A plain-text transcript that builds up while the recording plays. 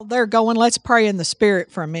They're going. Let's pray in the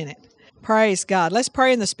Spirit for a minute. Praise God. Let's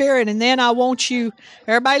pray in the Spirit, and then I want you,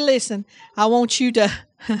 everybody listen, I want you to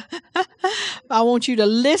I want you to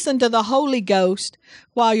listen to the Holy Ghost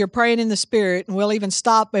while you're praying in the Spirit, and we'll even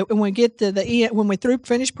stop when we get to the end. When we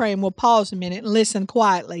finish praying, we'll pause a minute and listen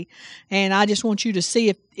quietly. And I just want you to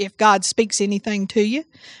see if God speaks anything to you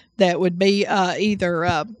that would be either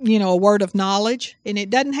a word of knowledge, and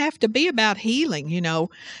it doesn't have to be about healing.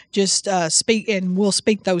 Just speak, and we'll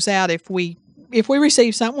speak those out if we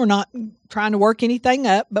receive something. We're not trying to work anything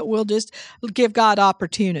up, but we'll just give God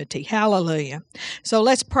opportunity. Hallelujah. So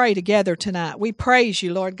let's pray together tonight. We praise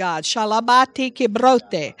you, Lord God. Shalabati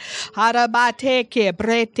kibrote, harabate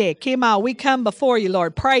kebrete, kima. We come before you,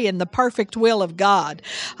 Lord, praying the perfect will of God.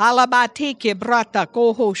 Halabati kibrata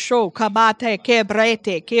koho sho kabate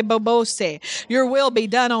kebrete kibobose. Your will be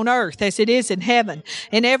done on earth as it is in heaven.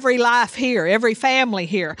 In every life here, every family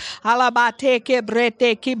here. Halabate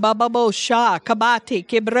kebrete kibababo sha kabati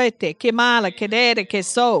kebrete kima. Kedere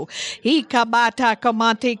keso, ikabata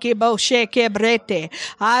kamati kiboshe kebrete,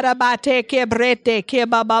 arabate kebrete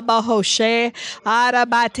kebababa hoshe,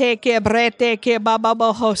 arabate kebrete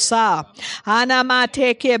kebababa hosa,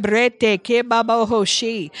 anamate kebrete kebabo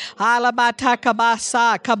hoshi, alabata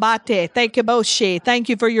kabasa kabate. Thank you, Boshi. Thank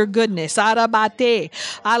you for your goodness. Arabate,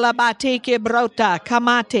 alabate kebrota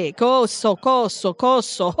kamate koso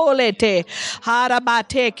holete,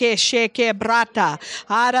 arabate keshe kebrata,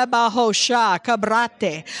 arabaho Sha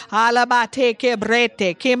kabrate alabate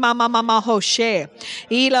kebrete kimamama hoshe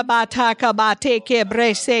ilabata kabate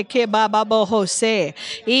kebrese kebababo hose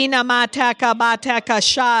inamata kabata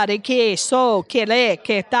kashari ke so kele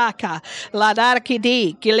ketaka ladarki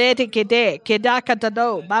di kilete kede kedaka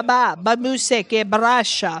tado baba babuse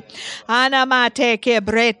kebrasha anamate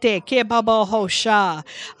kebrete kebabo hosha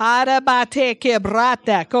arabate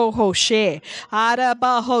kebrata kohoshe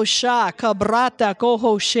arabahosha kabrata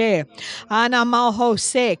kohoshe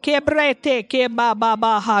Anamahose kebrete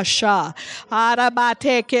kebababa hasha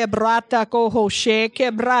arabate kebrata kohoshe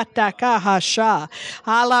kebrata kahasha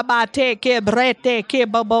alabate kebrete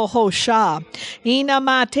kebabohosha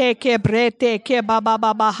inamate kebrete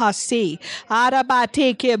kebababa hasi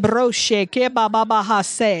arabate kebroshe kebababa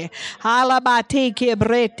hase alabate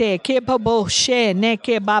kebrete kebaboshe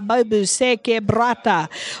neke bababuse kebrata.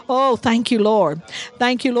 Oh, thank you, Lord.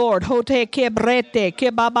 Thank you, Lord. Hote kebrete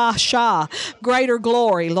kebaba greater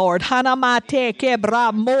glory, Lord. Hanamate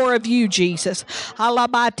kebra, more of you, Jesus.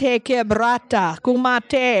 Halabate kebrata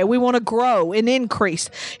kumate. We want to grow and increase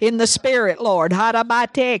in the Spirit, Lord.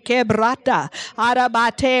 Harabate kebrata.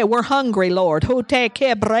 Harabate, we're hungry, Lord. Hote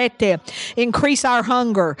kebrete, increase our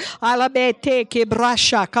hunger. Alabete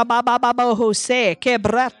kebrasha kabababohose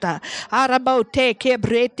kebrata. Arabote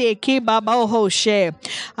kebrete kibabohoshe.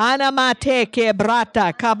 Anamate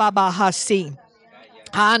kebrata kababahasi.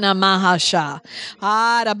 Ana Mahasha.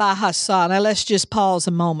 Arabahasa. Now let's just pause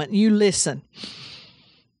a moment. You listen.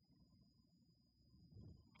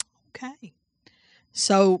 Okay.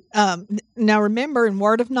 So now remember, in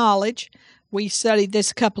Word of Knowledge, we studied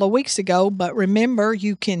this a couple of weeks ago, but remember,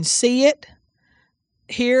 you can see it,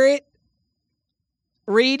 hear it,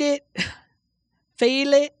 read it,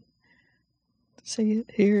 feel it. See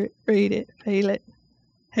it, hear it, read it, feel it.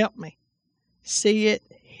 Help me. See it,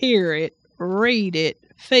 hear it, read it,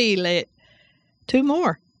 feel it. Two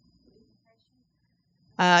more.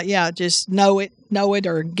 Just know it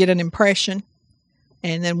or get an impression.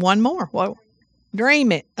 And then one more. Well,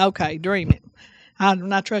 dream it. Okay, dream it.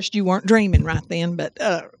 I trust you weren't dreaming right then, but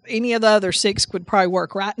any of the other 6 would probably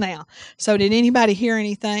work right now. So did anybody hear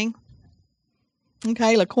anything?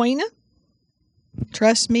 Okay, LaQuina?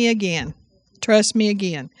 Trust me again. Trust me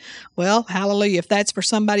again. Well, hallelujah. If that's for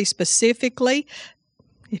somebody specifically,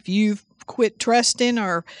 if you've quit trusting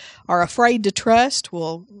or are afraid to trust,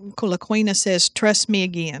 well, LaQuina says, trust me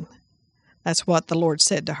again. That's what the Lord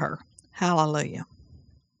said to her. Hallelujah.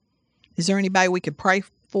 Is there anybody we could pray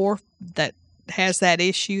for that has that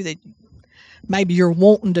issue, that maybe you're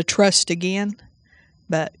wanting to trust again,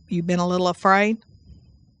 but you've been a little afraid?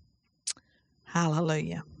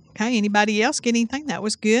 Hallelujah. Okay, anybody else get anything? That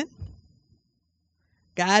was good.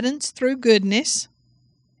 Guidance through goodness.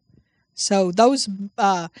 So those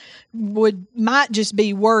might just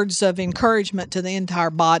be words of encouragement to the entire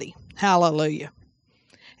body. Hallelujah.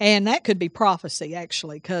 And that could be prophecy,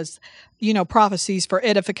 actually, because, prophecies for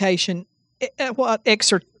edification,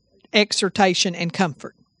 exhortation, and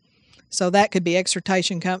comfort. So that could be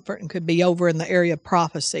exhortation, comfort, and could be over in the area of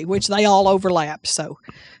prophecy, which they all overlap. So,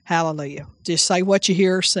 hallelujah. Just say what you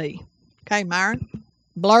hear or see. Okay, Myron?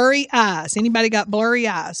 Blurry eyes. Anybody got blurry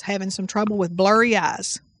eyes? Having some trouble with blurry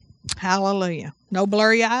eyes? Hallelujah. No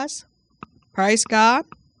blurry eyes? Praise God.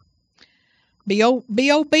 Be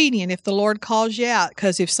obedient if the Lord calls you out,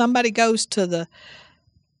 because if somebody goes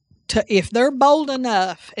if they're bold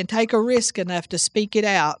enough and take a risk enough to speak it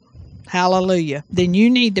out, hallelujah, then you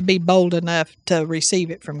need to be bold enough to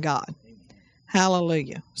receive it from God.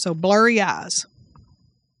 Hallelujah. So blurry eyes,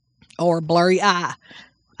 or blurry eye,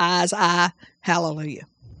 hallelujah.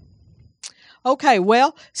 Okay,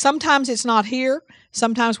 well, sometimes it's not here.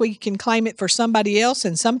 Sometimes we can claim it for somebody else,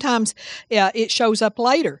 and sometimes it shows up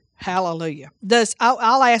later. Hallelujah.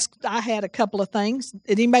 I'll ask, I had a couple of things.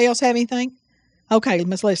 Did anybody else have anything? Okay,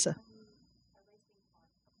 Miss Lisa.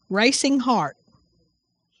 Racing heart.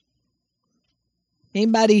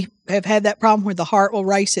 Anybody have had that problem where the heart will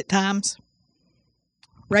race at times?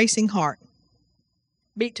 Racing heart.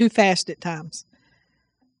 Beat too fast at times.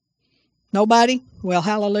 Nobody? Well,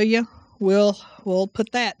 hallelujah. We'll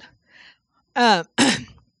put that.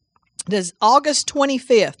 Does August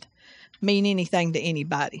 25th mean anything to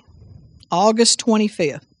anybody? August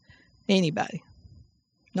 25th. Anybody?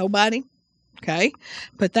 Nobody? Okay.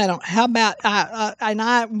 Put that on. How about,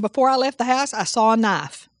 before I left the house, I saw a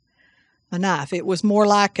knife. A knife. It was more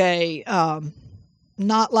like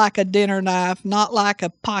not like a dinner knife, not like a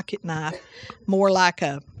pocket knife, more like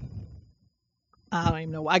I don't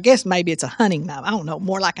even know. I guess maybe it's a hunting knife. I don't know.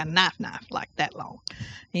 More like a knife, like that long.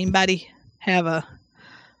 Anybody have a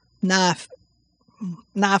knife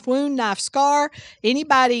wound, knife scar?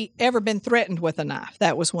 Anybody ever been threatened with a knife?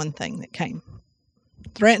 That was one thing that came.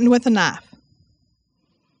 Threatened with a knife.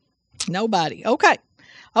 Nobody. Okay.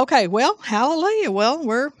 Well, hallelujah.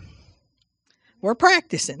 Well, we're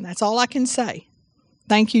practicing. That's all I can say.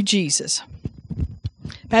 Thank you, Jesus.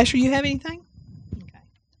 Pastor, you have anything? Okay.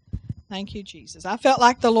 Thank you, Jesus. I felt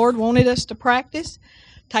like the Lord wanted us to practice,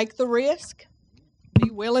 take the risk, be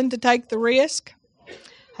willing to take the risk.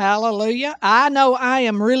 Hallelujah. I know I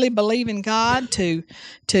am really believing God to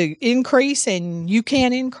increase, and you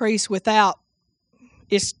can't increase without,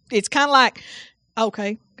 it's kind of like,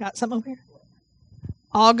 okay, got something over here?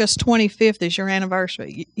 August 25th is your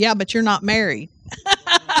anniversary. Yeah, but you're not married.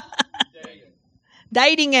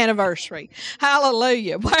 Dating anniversary.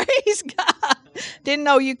 Hallelujah. Praise God. Didn't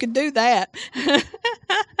know you could do that.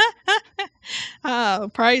 Oh,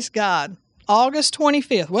 praise God. August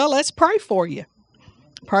 25th. Well, let's pray for you.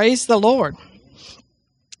 Praise the Lord.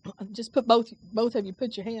 Just put both of you,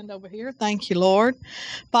 put your hand over here. Thank you, Lord.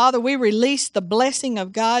 Father, we release the blessing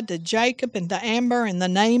of God to Jacob and to Amber in the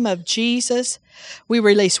name of Jesus. We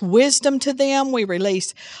release wisdom to them. We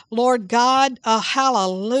release, Lord God,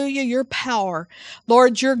 hallelujah, your power,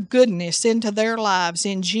 Lord, your goodness into their lives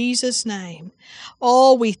in Jesus' name.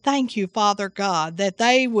 Oh, we thank you, Father God, that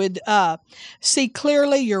they would see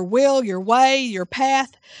clearly your will, your way, your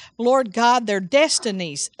path, Lord God, their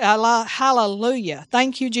destinies. Hallelujah.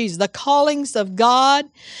 Thank you, Jesus. The callings of God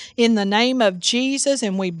in the name of Jesus,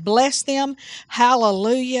 and we bless them.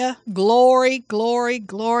 Hallelujah. Glory, glory,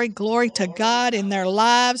 glory, glory to God in their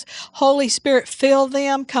lives. Holy Spirit, fill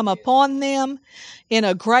them, come upon them in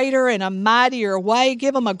a greater and a mightier way.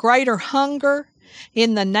 Give them a greater hunger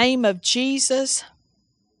in the name of Jesus.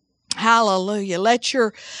 Hallelujah. Let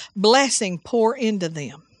your blessing pour into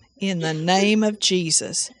them in the name of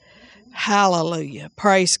Jesus. Hallelujah.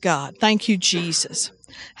 Praise God. Thank you, Jesus.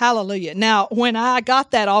 Hallelujah. Now, when I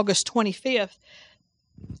got that August 25th,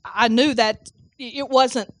 I knew that it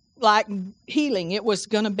wasn't like healing. It was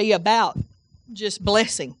going to be about just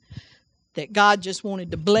blessing, that God just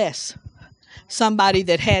wanted to bless somebody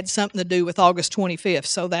that had something to do with August 25th.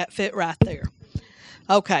 So that fit right there.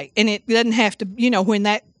 Okay. And it doesn't have to,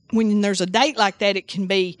 when there's a date like that, it can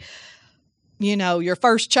be, your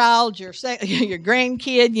first child, your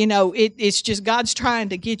grandkid, it's just God's trying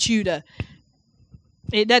to get you to,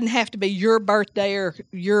 it doesn't have to be your birthday or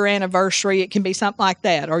your anniversary. It can be something like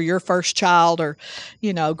that, or your first child, or,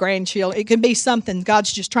 grandchildren. It can be something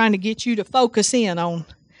God's just trying to get you to focus in on.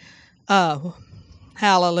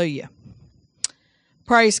 Hallelujah.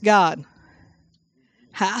 Praise God.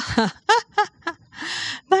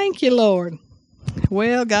 Thank you, Lord.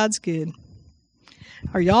 Well, God's good.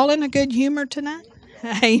 Are y'all in a good humor tonight?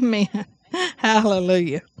 Amen.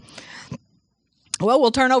 Hallelujah. Well,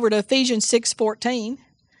 we'll turn over to Ephesians 6:14.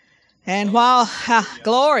 And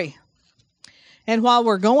glory. And while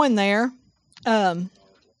we're going there, one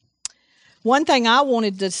thing I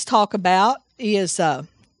wanted to talk about is,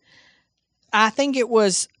 I think it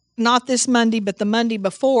was not this Monday, but the Monday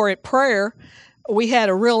before at prayer, we had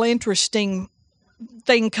a real interesting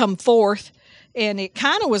thing come forth. And it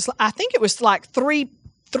kind of was, I think it was like three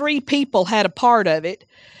people had a part of it.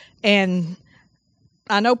 And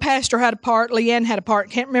I know Pastor had a part, Leanne had a part.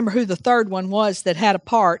 Can't remember who the third one was that had a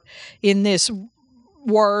part in this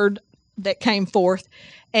word that came forth.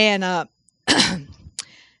 And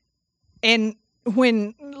and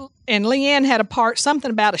Leanne had a part,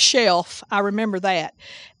 something about a shelf. I remember that.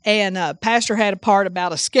 And Pastor had a part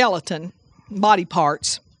about a skeleton, body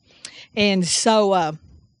parts. And so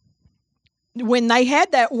when they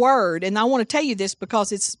had that word, and I want to tell you this because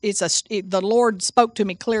the Lord spoke to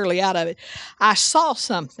me clearly out of it. I saw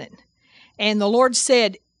something, and the Lord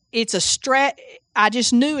said I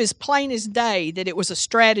just knew as plain as day that it was a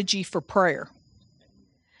strategy for prayer.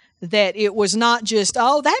 That it was not just,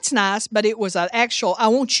 oh, that's nice, but it was an actual, I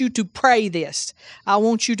want you to pray this. I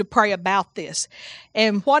want you to pray about this.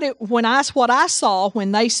 And what I saw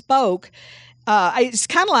when they spoke, it's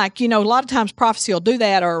kind of like, a lot of times prophecy will do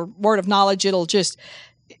that, or word of knowledge,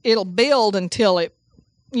 it'll build until it,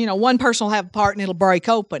 one person will have a part and it'll break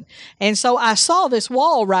open. And so I saw this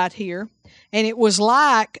wall right here, and it was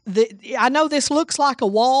like, I know this looks like a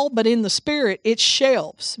wall, but in the spirit, it's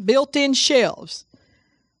shelves, built-in shelves.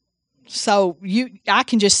 So I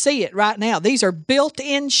can just see it right now. These are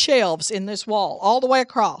built-in shelves in this wall, all the way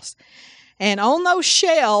across. And on those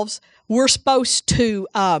shelves, we're supposed to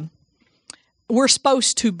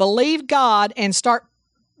believe God and start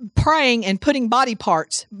praying and putting body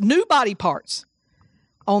parts, new body parts,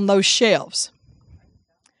 on those shelves.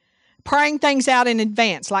 Praying things out in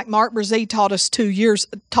advance, like Mark Brzee taught us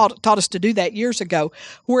taught us to do that years ago,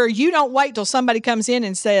 where you don't wait till somebody comes in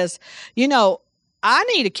and says, I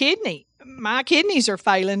need a kidney. My kidneys are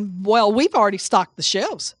failing. Well, we've already stocked the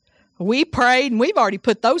shelves. We prayed, and we've already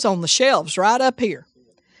put those on the shelves right up here.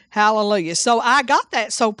 Hallelujah. So I got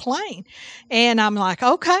that so plain. And I'm like,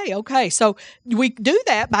 okay. So we do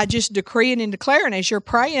that by just decreeing and declaring as you're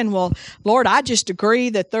praying. Well, Lord, I just agree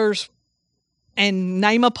that and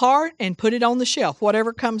name a part and put it on the shelf,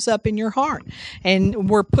 whatever comes up in your heart. And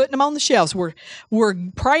we're putting them on the shelves. We're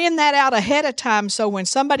praying that out ahead of time, so when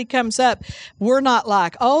somebody comes up, we're not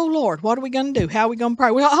like, oh, Lord, what are we going to do? How are we going to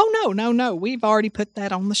pray? Well, oh, no. We've already put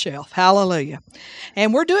that on the shelf. Hallelujah.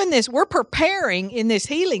 And we're doing this. We're preparing in this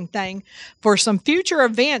healing thing for some future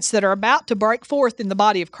events that are about to break forth in the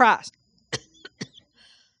body of Christ.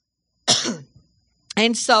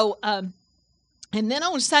 And so, and then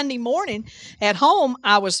on Sunday morning at home,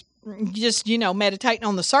 I was just, meditating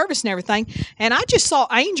on the service and everything. And I just saw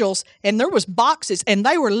angels, and there was boxes, and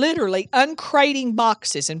they were literally uncrating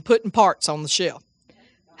boxes and putting parts on the shelf.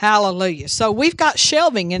 Hallelujah. So we've got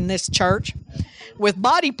shelving in this church with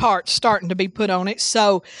body parts starting to be put on it.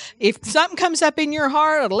 So if something comes up in your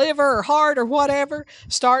heart, or liver or heart or whatever,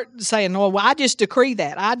 start saying, well, I just decree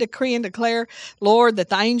that. I decree and declare, Lord, that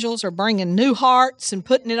the angels are bringing new hearts and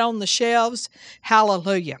putting it on the shelves.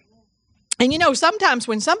 Hallelujah. And sometimes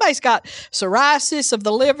when somebody's got psoriasis of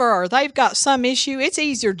the liver, or they've got some issue, it's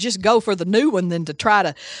easier to just go for the new one than to try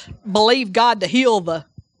to believe God to heal to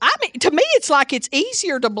me, it's like it's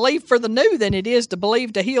easier to believe for the new than it is to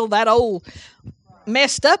believe to heal that old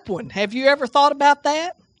messed up one. Have you ever thought about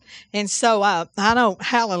that? And so I know,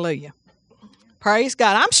 hallelujah. Praise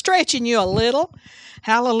God. I'm stretching you a little.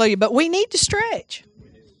 Hallelujah. But we need to stretch.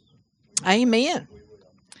 Amen.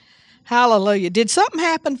 Hallelujah. Did something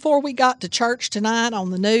happen before we got to church tonight on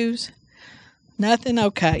the news? Nothing?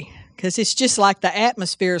 Okay. Because it's just like the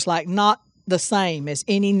atmosphere is like not the same as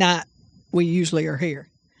any night we usually are here.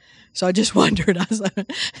 So I just wondered, I was like,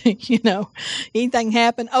 anything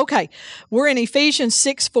happen? Okay, we're in Ephesians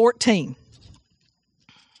 6:14.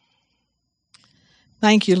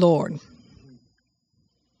 Thank you, Lord.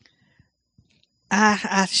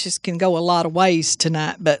 I just can go a lot of ways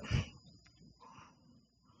tonight, but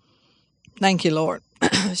thank you, Lord.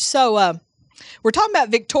 So we're talking about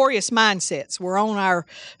victorious mindsets. We're on our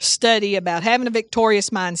study about having a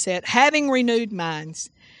victorious mindset, having renewed minds,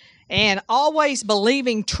 and always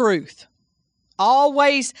believing truth.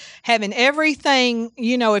 Always having everything,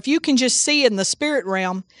 if you can just see in the spirit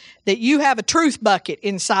realm that you have a truth bucket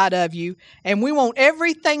inside of you, and we want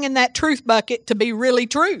everything in that truth bucket to be really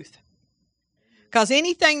truth. Because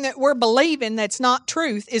anything that we're believing that's not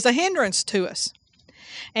truth is a hindrance to us.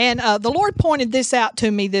 And the Lord pointed this out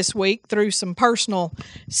to me this week through some personal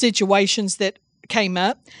situations that came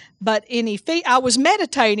up. But I was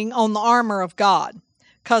meditating on the armor of God.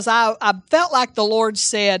 Because I felt like the Lord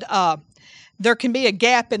said there can be a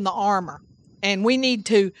gap in the armor. And we need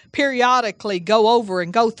to periodically go over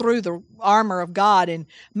and go through the armor of God and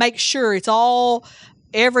make sure it's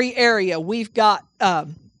every area we've got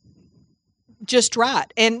just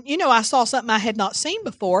right. And, I saw something I had not seen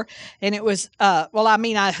before, and it was, I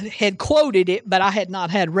had quoted it, but I had not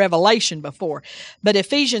had revelation before. But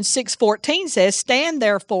Ephesians 6:14 says, "Stand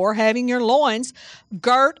therefore, having your loins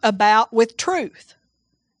girt about with truth."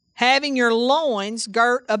 Having your loins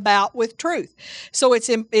girt about with truth. So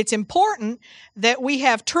it's important that we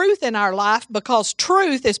have truth in our life, because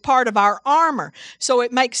truth is part of our armor. So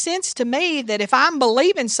it makes sense to me that if I'm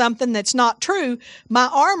believing something that's not true, my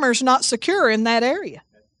armor's not secure in that area.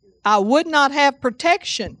 I would not have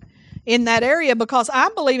protection in that area because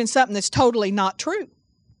I'm believing something that's totally not true.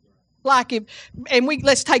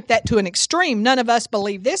 Let's take that to an extreme. None of us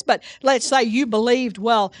believe this, but let's say you believed,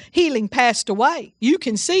 healing passed away. You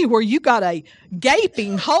can see where you got a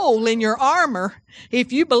gaping hole in your armor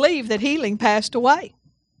if you believe that healing passed away.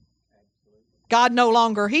 God no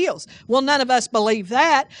longer heals. Well, none of us believe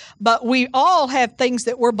that, but we all have things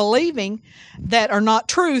that we're believing that are not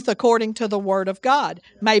truth according to the Word of God.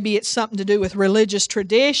 Maybe it's something to do with religious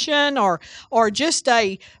tradition or just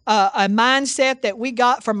a mindset that we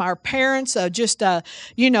got from our parents.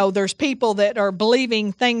 There's people that are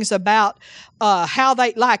believing things about how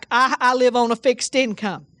they, I live on a fixed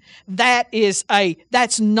income.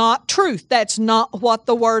 That's not truth. That's not what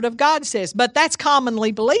the Word of God says. But that's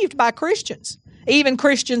commonly believed by Christians, even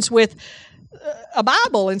Christians with a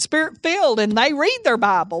Bible and Spirit-filled, and they read their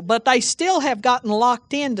Bible, but they still have gotten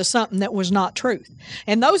locked into something that was not truth.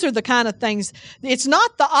 And those are the kind of things, it's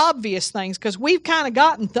not the obvious things, because we've kind of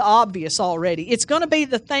gotten the obvious already. It's going to be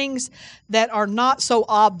the things that are not so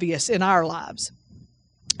obvious in our lives,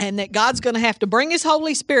 and that God's going to have to bring His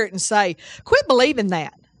Holy Spirit and say, quit believing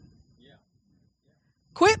that.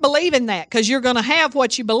 Quit believing that, because you're going to have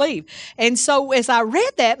what you believe. And so as I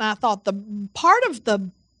read that, and I thought the part of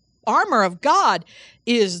the armor of God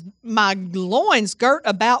is my loins girt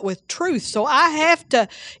about with truth. So I have to,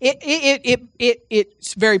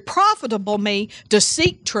 it's very profitable me to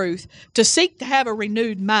seek truth, to seek to have a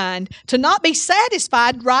renewed mind, to not be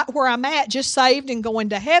satisfied right where I'm at, just saved and going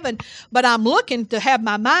to heaven, but I'm looking to have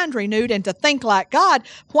my mind renewed and to think like God.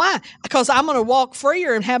 Why? Because I'm going to walk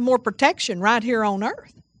freer and have more protection right here on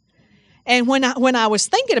earth. And when I was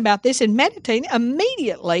thinking about this and meditating,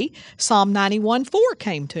 immediately Psalm 91:4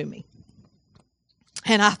 came to me.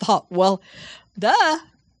 And I thought, duh.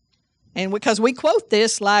 And because we quote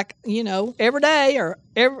this every day or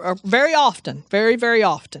very often, very, very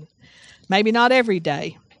often. Maybe not every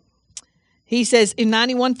day. He says in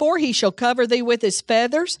 91:4, He shall cover thee with His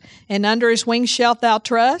feathers, and under His wings shalt thou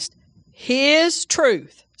trust. His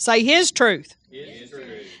truth. Say His truth. His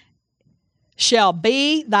truth. Shall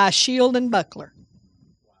be thy shield and buckler.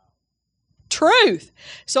 Truth.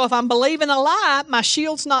 So if I'm believing a lie, my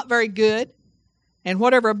shield's not very good. And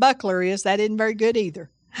whatever a buckler is, that isn't very good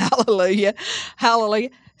either. Hallelujah.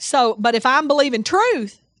 Hallelujah. So, but if I'm believing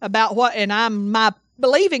truth about what, and my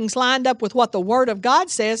believing's lined up with what the Word of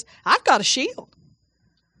God says, I've got a shield.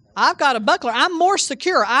 I've got a buckler. I'm more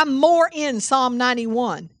secure. I'm more in Psalm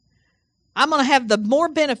 91. I'm going to have the more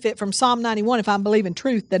benefit from Psalm 91 if I'm believing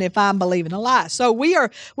truth than if I'm believing a lie. So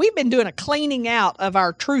we've been doing a cleaning out of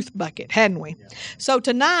our truth bucket, hadn't we? Yeah. So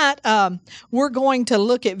tonight we're going to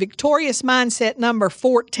look at Victorious Mindset number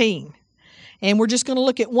 14. And we're just going to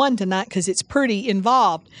look at one tonight because it's pretty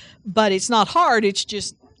involved, but it's not hard. It's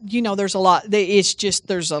just, there's a lot.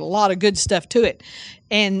 There's a lot of good stuff to it.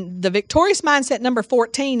 And the Victorious Mindset number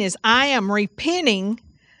 14 is, I am repenting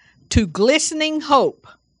to glistening hope.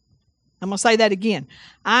 I'm going to say that again.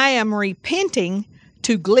 I am repenting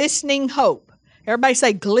to glistening hope. Everybody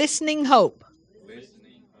say glistening hope.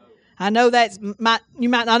 Glistening hope. I know you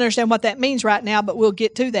might not understand what that means right now, but we'll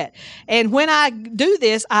get to that. And when I do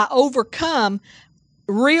this, I overcome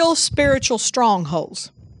real spiritual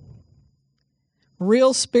strongholds.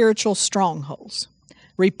 Real spiritual strongholds.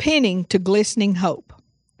 Repenting to glistening hope.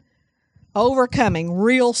 Overcoming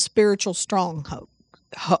real spiritual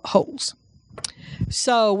strongholds.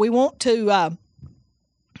 So we want to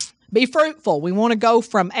be fruitful. We want to go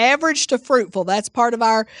from average to fruitful. That's part of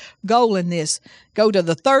our goal in this. Go to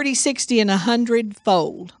the 30, 60, and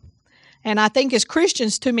 100-fold. And I think as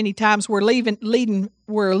Christians, too many times we're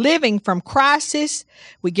living from crisis.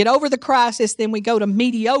 We get over the crisis, then we go to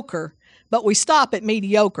mediocre, but we stop at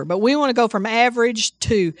mediocre. But we want to go from average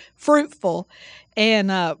to fruitful. And,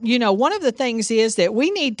 one of the things is that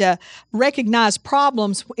we need to recognize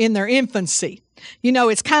problems in their infancy.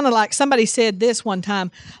 It's kind of like somebody said this one time,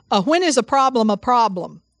 when is a problem a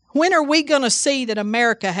problem? When are we going to see that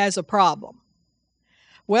America has a problem?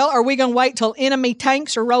 Well, are we going to wait till enemy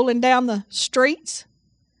tanks are rolling down the streets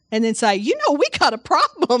and then say, we got a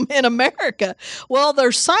problem in America? Well,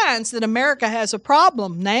 there's signs that America has a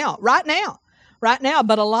problem now, right now. right now.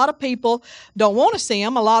 But a lot of people don't want to see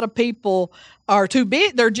them. A lot of people are too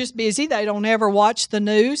big. They're just busy. They don't ever watch the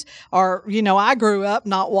news. Or, I grew up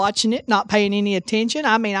not watching it, not paying any attention.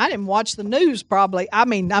 I mean, I didn't watch the news probably. I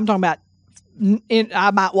mean, I'm talking about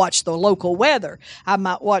I might watch the local weather. I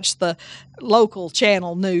might watch the local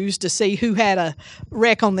channel news to see who had a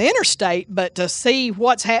wreck on the interstate, but to see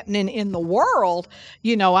what's happening in the world,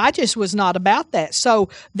 I just was not about that. So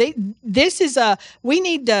we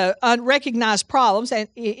need to recognize problems,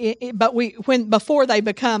 before they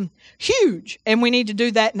become huge, and we need to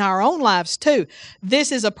do that in our own lives too.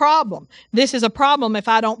 This is a problem. This is a problem if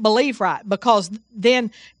I don't believe right, because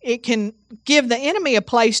then it can give the enemy a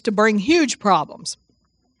place to bring huge problems.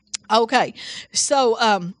 Okay,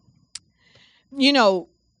 so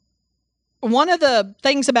one of the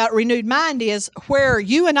things about renewed mind is where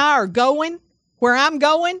you and I are going, where I'm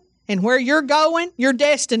going, and where you're going, your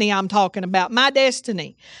destiny I'm talking about, my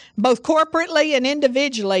destiny, both corporately and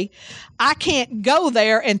individually. I can't go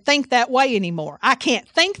there and think that way anymore. I can't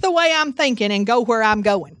think the way I'm thinking and go where I'm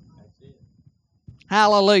going.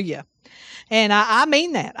 Hallelujah. And I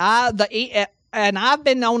mean that. And I've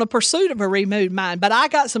been on a pursuit of a renewed mind, but I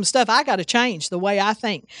got some stuff I got to change the way I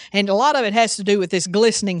think. And a lot of it has to do with this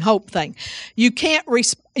glistening hope thing. You can't,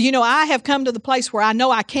 I have come to the place where I know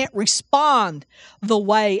I can't respond the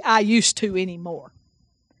way I used to anymore.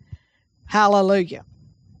 Hallelujah.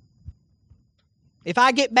 If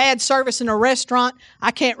I get bad service in a restaurant,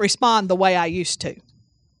 I can't respond the way I used to.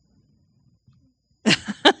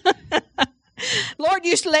 Lord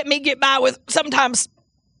used to let me get by with sometimes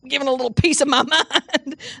giving a little piece of my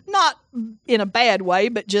mind, not in a bad way,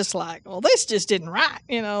 but just like, well, this just didn't right.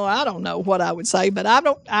 I don't know what I would say, but I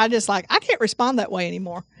can't respond that way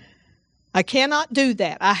anymore. I cannot do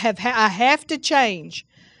that. I have to change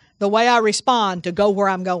the way I respond to go where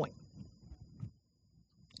I'm going.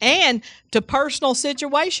 And to personal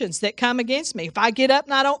situations that come against me. If I get up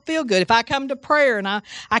and I don't feel good, if I come to prayer and I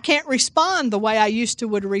can't respond the way I used to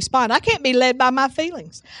would respond. I can't be led by my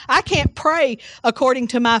feelings. I can't pray according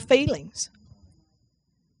to my feelings.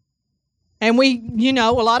 And we,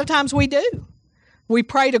 a lot of times we do. We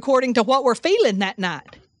prayed according to what we're feeling that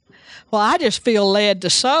night. Well, I just feel led to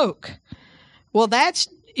soak. Well, that's,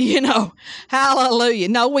 hallelujah.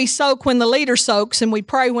 No, we soak when the leader soaks, and we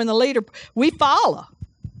pray when we follow.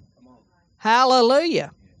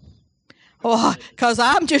 Hallelujah. Well, because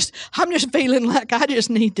I'm just feeling like I just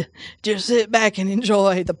need to just sit back and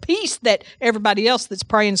enjoy the peace that everybody else that's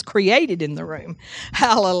praying is created in the room.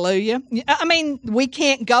 Hallelujah. I mean, we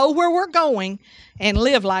can't go where we're going and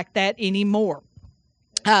live like that anymore.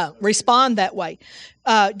 Respond that way.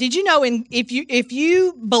 Did you know if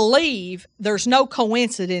you believe there's no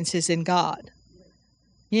coincidences in God,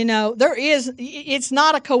 it's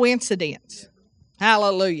not a coincidence.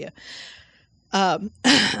 Hallelujah.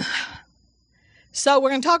 So we're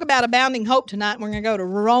going to talk about abounding hope tonight. We're going to go to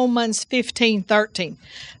Romans 15:13,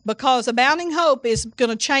 because abounding hope is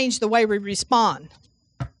going to change the way we respond.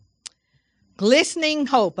 Glistening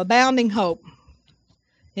hope, abounding hope.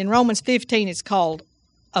 In Romans 15, it's called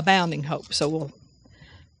abounding hope. So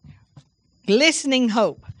glistening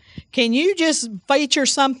hope. Can you just feature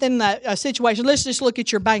something, a situation? Let's just look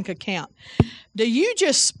at your bank account. Do you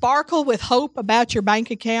just sparkle with hope about your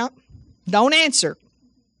bank account? Don't answer.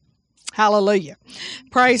 Hallelujah.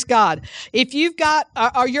 Praise God. If you've got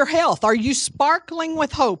your health, are you sparkling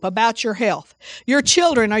with hope about your health? Your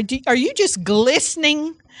children, are you just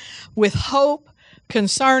glistening with hope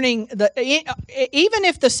concerning even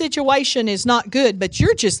if the situation is not good, but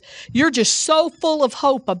you're just so full of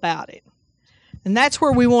hope about it. And that's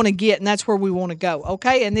where we want to get, and that's where we want to go,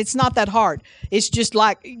 okay? And it's not that hard. It's just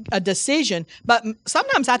like a decision. But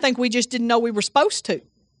sometimes I think we just didn't know we were supposed to.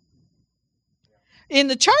 In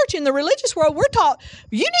the church, in the religious world, we're taught,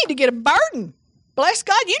 you need to get a burden. Bless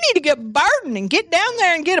God, you need to get a burden and get down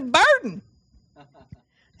there and get a burden.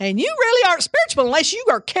 And you really aren't spiritual unless you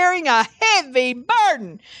are carrying a heavy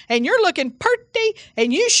burden. And you're looking pretty,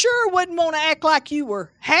 and you sure wouldn't want to act like you were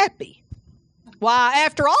happy. Why,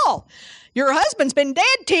 after all, your husband's been dead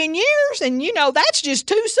 10 years, and that's just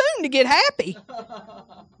too soon to get happy.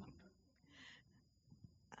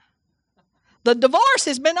 The divorce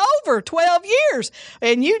has been over 12 years,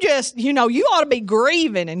 and you just, you ought to be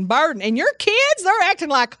grieving and burdened. And your kids, they're acting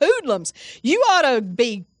like hoodlums. You ought to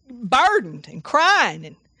be burdened and crying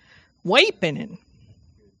and weeping and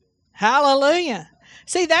hallelujah.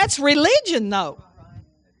 See, that's religion, though.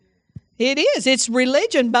 It is. It's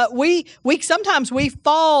religion, but we sometimes we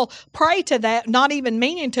fall prey to that, not even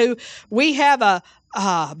meaning to. We have a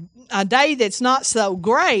day that's not so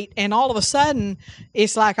great, and all of a sudden,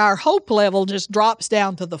 it's like our hope level just drops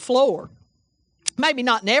down to the floor. Maybe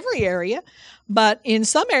not in every area, but in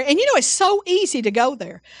some area. And it's so easy to go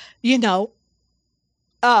there. In the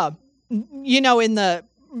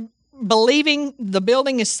believing the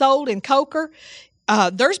building is sold in Coker,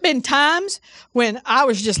 there's been times when I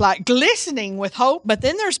was just like glistening with hope, but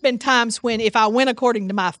then there's been times when if I went according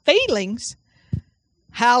to my feelings,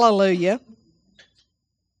 hallelujah,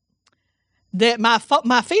 that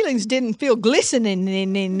my feelings didn't feel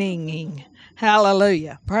glistening.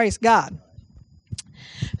 Hallelujah. Praise God.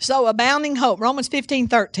 So abounding hope. Romans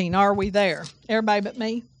 15:13. Are we there? Everybody but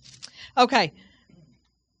me? Okay.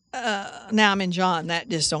 Now I'm in John. That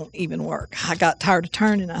just don't even work. I got tired of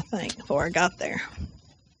turning, I think, before I got there.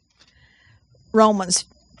 Romans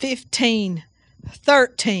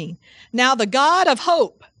 15:13. Now the God of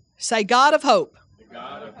hope, say God of hope, the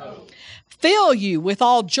God of hope, fill you with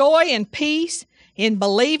all joy and peace in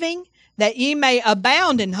believing, that ye may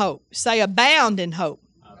abound in hope. Say abound in hope.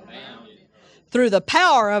 Abound in hope. Through the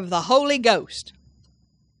power of the Holy Ghost.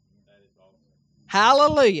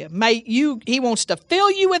 Hallelujah. He wants to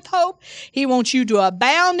fill you with hope. He wants you to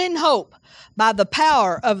abound in hope by the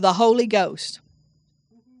power of the Holy Ghost.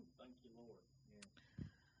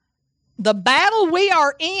 The battle we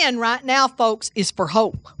are in right now, folks, is for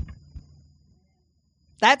hope.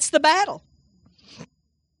 That's the battle.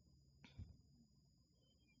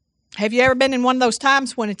 Have you ever been in one of those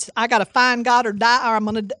times when I got to find God or die,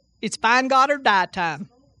 or it's find God or die time?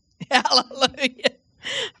 Hallelujah.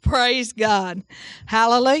 Praise God.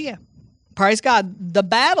 Hallelujah. Praise God. The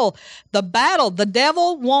battle, the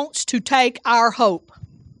devil wants to take our hope.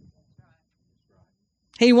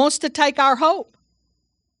 He wants to take our hope.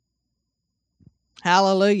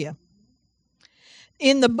 Hallelujah.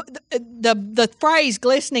 In the phrase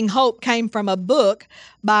glistening hope came from a book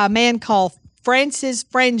by a man called Francis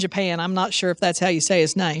Frangipane. I'm not sure if that's how you say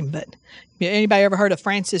his name, but anybody ever heard of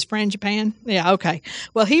Francis Frangipane? Yeah, okay.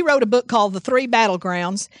 Well, he wrote a book called The Three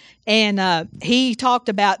Battlegrounds, and he talked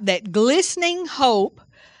about that glistening hope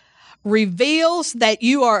reveals that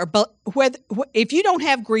you are, if you don't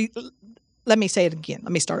have grief, let me say it again.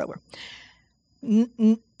 Let me start over.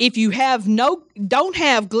 If you don't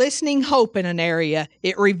have glistening hope in an area,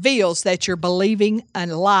 it reveals that you're believing a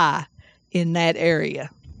lie in that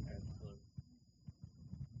area.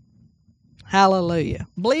 Hallelujah.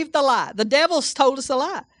 Believe the lie. The devil's told us a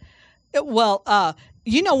lie. Well,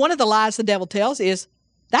 one of the lies the devil tells is,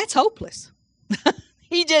 that's hopeless.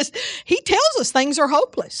 He tells us things are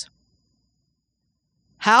hopeless.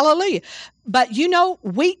 Hallelujah. But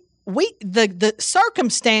the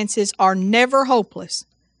circumstances are never hopeless.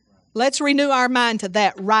 Let's renew our mind to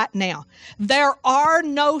that right now. There are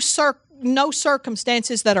no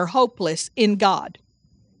circumstances that are hopeless in God.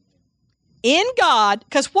 In God,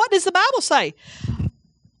 because what does the Bible say?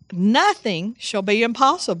 Nothing shall be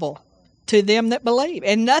impossible to them that believe.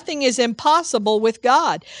 And nothing is impossible with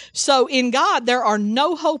God. So in God, there are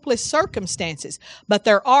no hopeless circumstances, but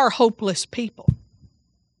there are hopeless people.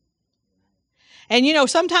 And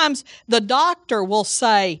sometimes the doctor will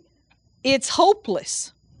say, it's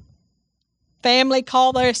hopeless. Family,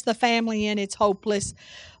 call this the family in, it's hopeless.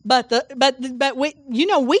 But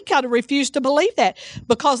we got to refuse to believe that,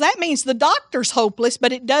 because that means the doctor's hopeless,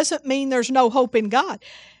 but it doesn't mean there's no hope in God.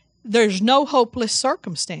 There's no hopeless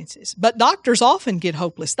circumstances, but doctors often get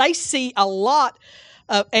hopeless. They see a lot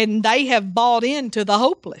and they have bought into the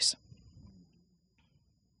hopeless.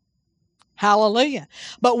 Hallelujah.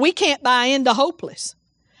 But we can't buy into hopeless.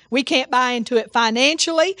 We can't buy into it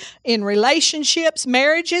financially, in relationships,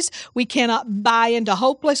 marriages. We cannot buy into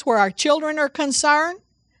hopeless where our children are concerned.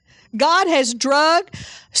 God has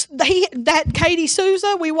that Katie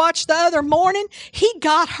Souza we watched the other morning, he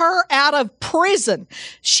got her out of prison.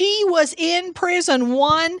 She was in prison,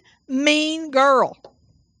 one mean girl.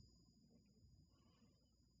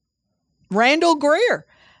 Randall Greer,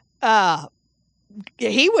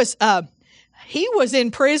 he was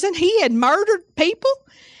in prison. He had murdered people,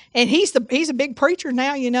 and he's a big preacher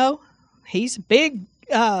now. He's a big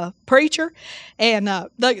preacher, and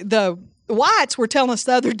the Whites were telling us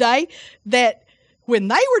the other day that when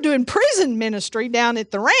they were doing prison ministry down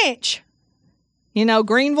at the ranch,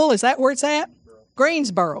 Greenville, is that where it's at?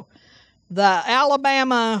 Greensboro. The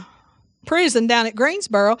Alabama prison down at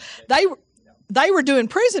Greensboro, they were doing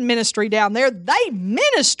prison ministry down there. They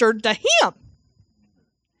ministered to him.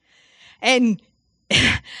 And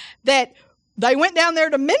that they went down there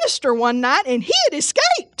to minister one night, and he had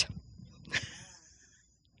escaped.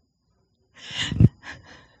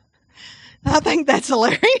 I think that's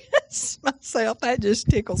hilarious myself. That just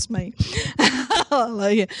tickles me.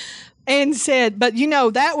 Hallelujah. And said, but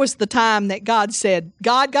that was the time that God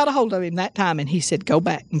got a hold of him that time, and he said, go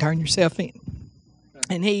back and turn yourself in.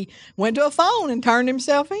 And he went to a phone and turned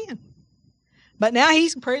himself in. But now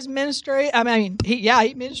he's in prison ministry.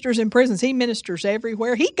 He ministers in prisons. He ministers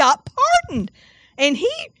everywhere. He got pardoned. And he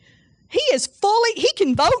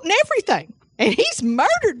can vote and everything. And he's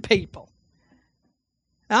murdered people.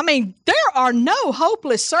 There are no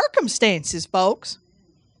hopeless circumstances, folks.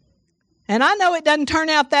 And I know it doesn't turn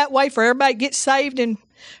out that way for everybody that gets saved in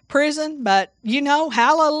prison, but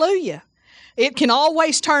hallelujah. It can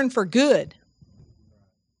always turn for good.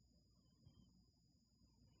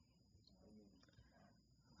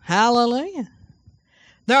 Hallelujah.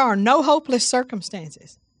 There are no hopeless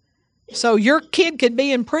circumstances. So your kid could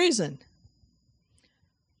be in prison.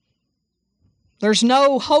 There's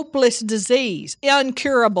no hopeless disease,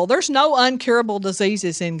 incurable. There's no uncurable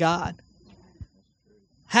diseases in God.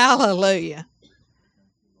 Hallelujah.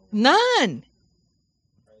 None.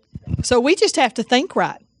 So we just have to think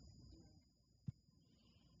right.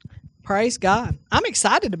 Praise God. I'm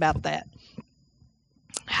excited about that.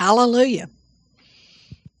 Hallelujah.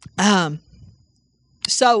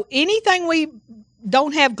 So anything we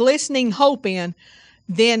don't have glistening hope in,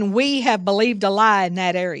 then we have believed a lie in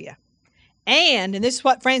that area. And this is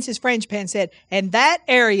what Francis Frangipane said, and that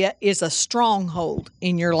area is a stronghold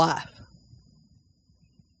in your life.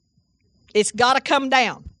 It's got to come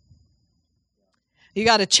down. You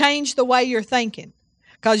got to change the way you're thinking.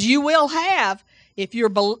 Because you will have, if you're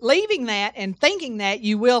believing that and thinking that,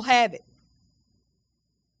 you will have it.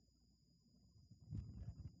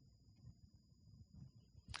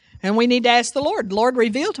 And we need to ask the Lord, Lord,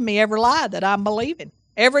 reveal to me every lie that I'm believing.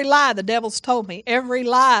 Every lie the devil's told me. Every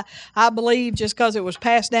lie I believe just because it was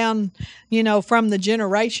passed down, from the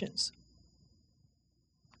generations.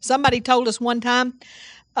 Somebody told us one time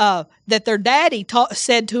that their daddy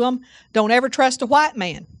said to them, don't ever trust a white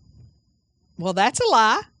man. Well, that's a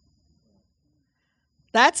lie.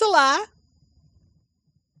 That's a lie.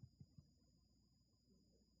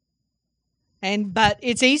 But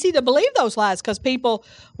it's easy to believe those lies because people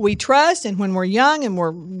we trust, and when we're young and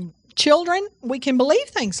we're children, we can believe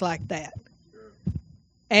things like that.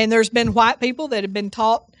 And there's been white people that have been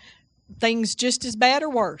taught things just as bad or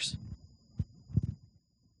worse.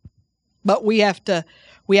 But we have to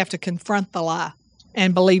confront the lie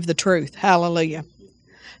and believe the truth. Hallelujah.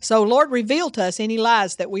 So Lord, reveal to us any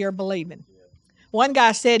lies that we are believing. One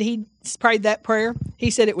guy said he prayed that prayer. He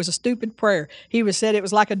said it was a stupid prayer. He said it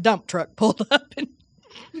was like a dump truck pulled up and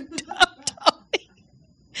dumped on him.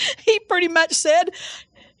 He pretty much said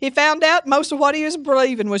he found out most of what he was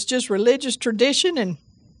believing was just religious tradition, and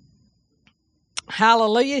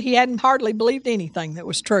hallelujah, he hadn't hardly believed anything that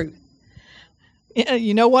was true.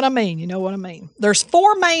 You know what I mean. There's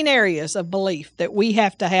 4 main areas of belief that we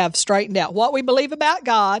have to have straightened out. What we believe about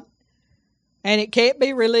God, and it can't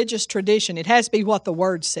be religious tradition. It has to be what the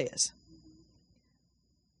Word says.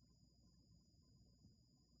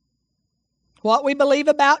 What we believe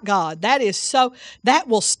about God, that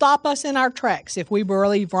will stop us in our tracks if we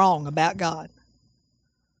believe wrong about God.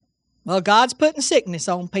 Well, God's putting sickness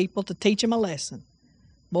on people to teach them a lesson.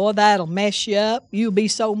 Boy, that'll mess you up. You'll be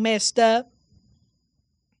so messed up.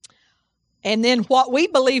 And then what we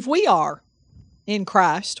believe we are in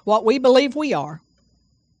Christ, what we believe we are.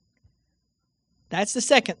 That's the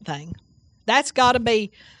second thing. That's got to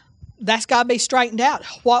be straightened out,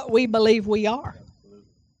 what we believe we are.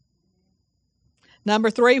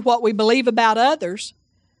 Number 3, what we believe about others.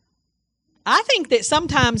 I think that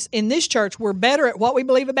sometimes in this church we're better at what we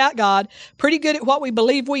believe about God, pretty good at what we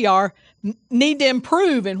believe we are, need to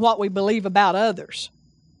improve in what we believe about others.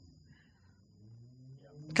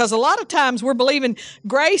 Because a lot of times we're believing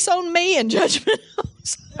grace on me and judgment on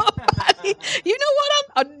somebody. You know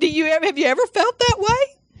what have you ever felt that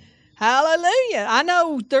way? Hallelujah. I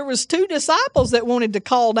know there was 2 disciples that wanted to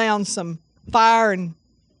call down some fire and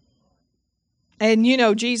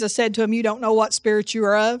Jesus said to him, you don't know what spirit you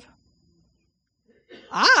are of.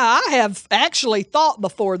 I have actually thought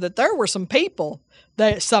before that there were some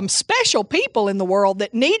special people in the world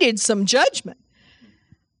that needed some judgment.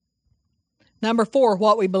 Number 4,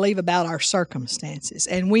 what we believe about our circumstances.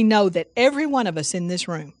 And we know that every one of us in this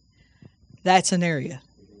room, that's an area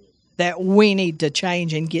that we need to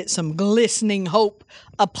change and get some glistening hope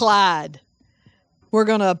applied. We're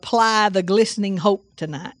going to apply the glistening hope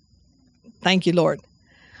tonight. Thank you, Lord.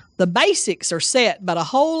 The basics are set, but a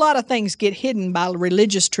whole lot of things get hidden by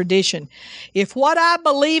religious tradition. If what I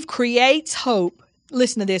believe creates hope,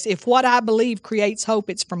 listen to this, if what I believe creates hope,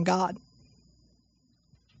 it's from God.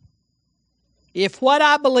 If what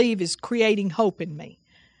I believe is creating hope in me,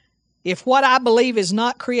 if what I believe is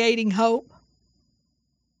not creating hope,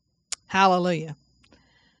 hallelujah.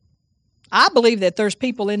 I believe that there's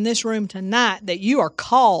people in this room tonight that you are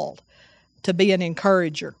called to be an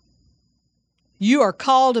encourager. You are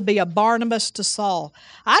called to be a Barnabas to Saul.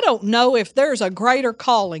 I don't know if there's a greater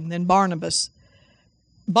calling than Barnabas.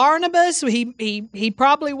 Barnabas, he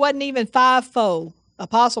probably wasn't even fivefold,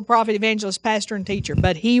 apostle, prophet, evangelist, pastor, and teacher,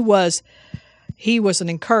 but he was an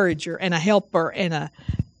encourager and a helper and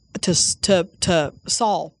to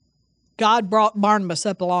Saul. God brought Barnabas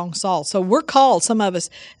up along Saul. So we're called, some of us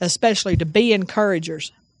especially, to be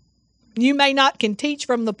encouragers. You may not can teach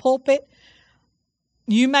from the pulpit.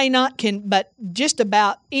 You may not can, but just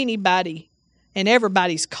about anybody and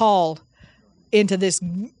everybody's called into this,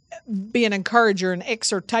 be an encourager and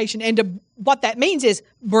exhortation. And what that means is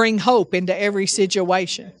bring hope into every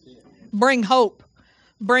situation. Bring hope.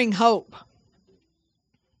 Bring hope.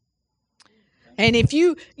 And if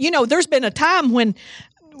you there's been a time when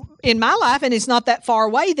in my life, and it's not that far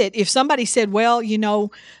away, that if somebody said, well,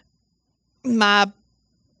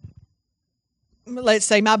 let's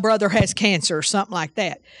say my brother has cancer or something like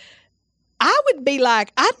that, I would be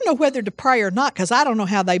like, I don't know whether to pray or not, because I don't know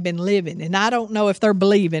how they've been living, and I don't know if they're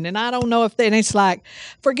believing, and I don't know if and it's like,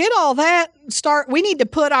 forget all that. We need to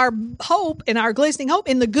put our hope and our glistening hope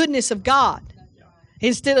in the goodness of God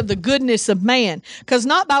instead of the goodness of man. Because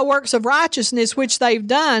not by works of righteousness which they've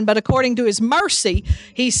done, but according to his mercy,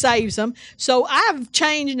 he saves them. So I've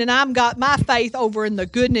changed and I've got my faith over in the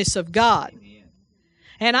goodness of God.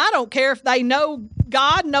 And I don't care if they know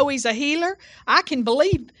God, know he's a healer. I can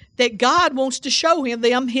believe that God wants to show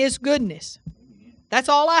them his goodness. That's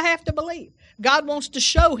all I have to believe. God wants to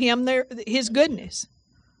show him his goodness.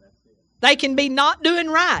 They can be not doing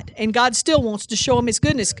right, and God still wants to show them his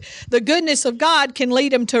goodness. The goodness of God can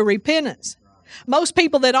lead them to repentance. Most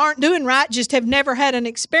people that aren't doing right just have never had an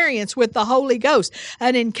experience with the Holy Ghost,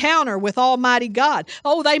 an encounter with Almighty God.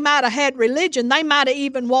 Oh, they might have had religion. They might have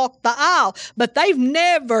even walked the aisle, but they've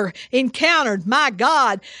never encountered my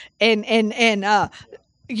God. And they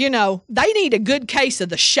need a good case of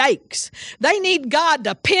the shakes. They need God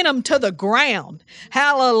to pin them to the ground.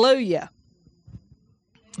 Hallelujah.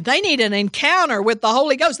 They need an encounter with the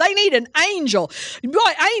Holy Ghost. They need an angel.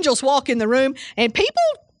 Boy, angels walk in the room and people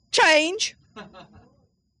change.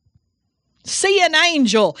 See an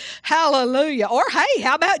angel. Hallelujah. Or hey,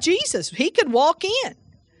 how about Jesus? He could walk in.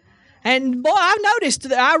 And boy, I've noticed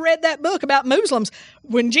that I read that book about Muslims.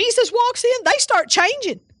 When Jesus walks in, they start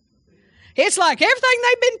changing. It's like everything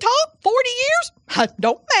they've been taught 40 years,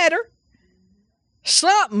 don't matter.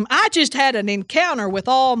 Something. I just had an encounter with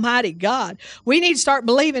Almighty God. We need to start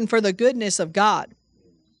believing for the goodness of God.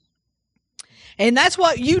 And that's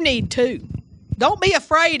what you need too. Don't be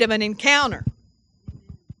afraid of an encounter.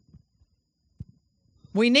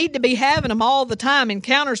 We need to be having them all the time,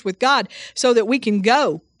 encounters with God, so that we can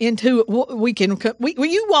go into, as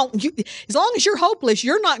long as you're hopeless,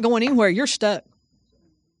 you're not going anywhere. You're stuck.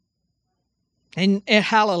 And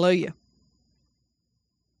hallelujah.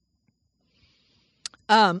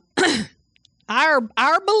 Our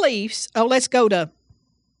beliefs, let's go to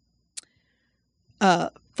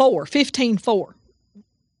 15:4.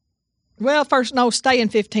 Well, first, no, stay in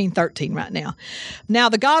 15:13 right now. Now,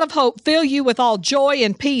 the God of hope fill you with all joy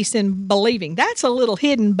and peace in believing. That's a little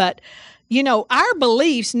hidden, but, our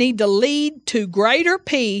beliefs need to lead to greater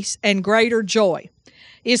peace and greater joy.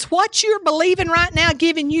 Is what you're believing right now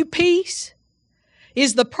giving you peace?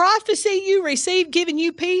 Is the prophecy you received giving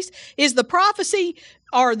you peace? Is the prophecy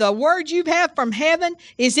or the word you have from heaven,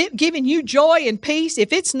 is it giving you joy and peace?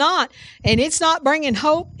 If it's not, and it's not bringing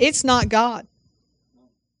hope, it's not God.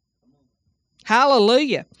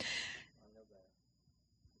 Hallelujah.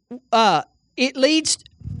 It leads,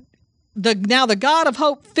 now the God of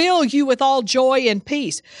hope fill you with all joy and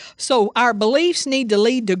peace. So our beliefs need to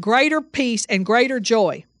lead to greater peace and greater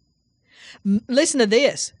joy. Listen to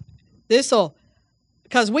this.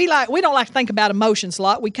 Because we don't like to think about emotions a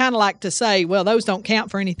lot. We kind of like to say, well, those don't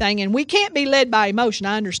count for anything. And we can't be led by emotion,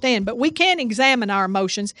 I understand. But we can examine our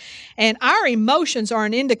emotions. And our emotions are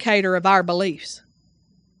an indicator of our beliefs.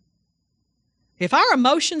 If our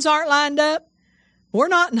emotions aren't lined up, we're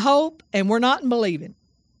not in hope and we're not in believing.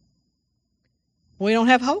 We don't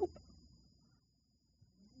have hope.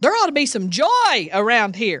 There ought to be some joy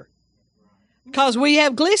around here because we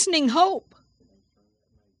have glistening hope.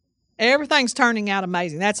 Everything's turning out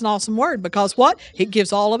amazing. That's an awesome word because what? It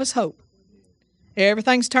gives all of us hope.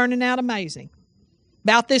 Everything's turning out amazing.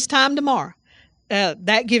 About this time tomorrow,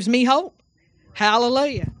 that gives me hope.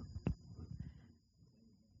 Hallelujah.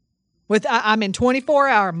 I'm in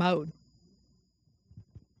 24-hour mode.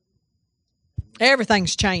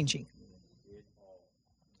 Everything's changing.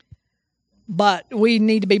 But we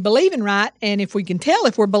need to be believing right, and if we can tell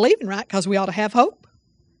if we're believing right, because we ought to have hope.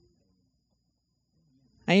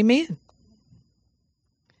 Amen.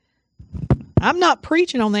 I'm not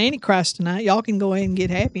preaching on the Antichrist tonight. Y'all can go ahead and get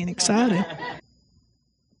happy and excited.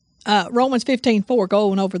 Romans 15:4,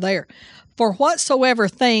 going over there. For whatsoever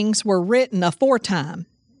things were written aforetime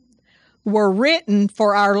were written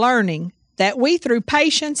for our learning, that we through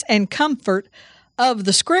patience and comfort of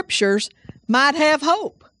the Scriptures might have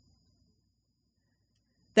hope.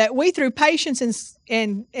 That we through patience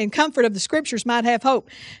and comfort of the Scriptures might have hope.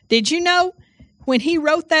 Did you know when he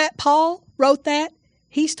wrote that, Paul wrote that,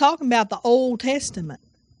 he's talking about the Old Testament.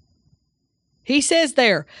 He says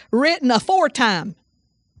there, written aforetime.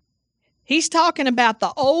 He's talking about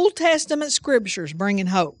the Old Testament Scriptures bringing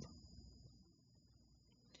hope.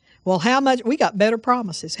 Well, how much? We got better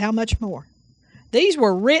promises. How much more?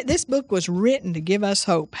 This book was written to give us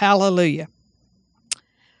hope. Hallelujah.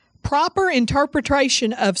 Proper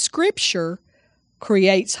interpretation of Scripture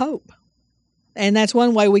creates hope. And that's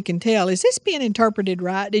one way we can tell. Is this being interpreted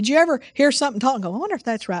right? Did you ever hear something talk and go, I wonder if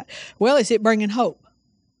that's right? Well, is it bringing hope?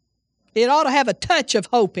 It ought to have a touch of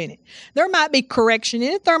hope in it. There might be correction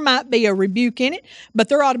in it. There might be a rebuke in it. But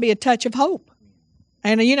there ought to be a touch of hope.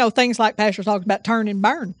 And, things like Pastor talked about turn and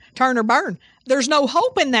burn. Turn or burn. There's no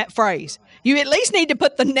hope in that phrase. You at least need to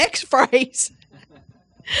put the next phrase.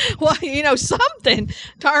 Well, something.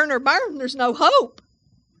 Turn or burn. There's no hope.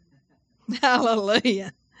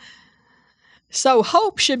 Hallelujah. So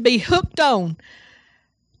hope should be hooked on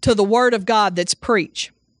to the Word of God that's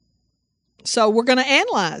preached. So we're going to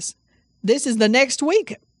analyze. This is the next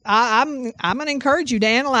week. I'm going to encourage you to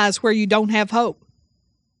analyze where you don't have hope.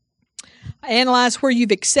 Analyze where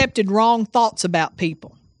you've accepted wrong thoughts about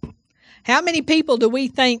people. How many people do we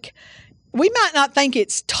think, we might not think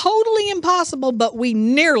it's totally impossible, but we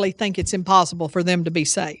nearly think it's impossible for them to be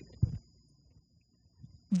saved?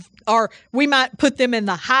 Or we might put them in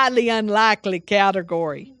the highly unlikely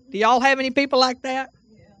category. Do y'all have any people like that?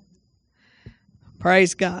 Yeah.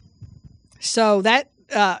 Praise God. So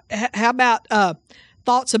how about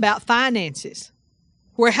thoughts about finances?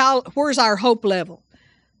 Where's our hope level?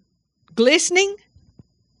 Glistening?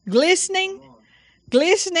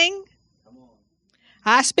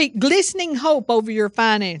 I speak glistening hope over your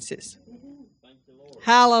finances.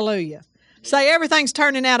 Hallelujah. Say, everything's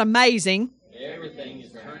turning out amazing. Everything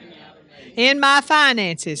is turning out amazing. In my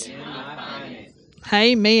finances.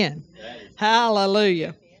 Amen.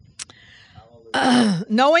 Hallelujah.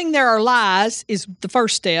 Knowing there are lies is the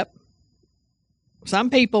first step.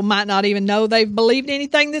 Some people might not even know they've believed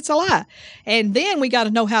anything that's a lie. And then we got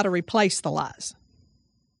to know how to replace the lies.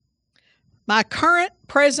 My current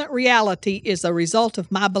present reality is a result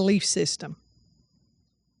of my belief system.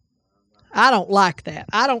 I don't like that.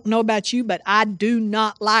 I don't know about you, but I do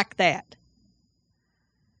not like that.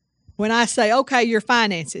 When I say, okay, your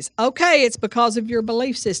finances, okay, it's because of your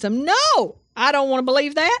belief system. No, I don't want to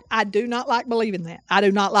believe that. I do not like believing that. I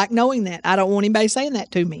do not like knowing that. I don't want anybody saying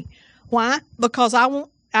that to me. Why? Because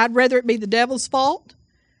I'd rather it be the devil's fault,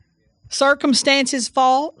 circumstances'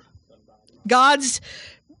 fault, God's,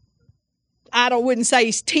 wouldn't say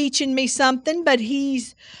he's teaching me something, but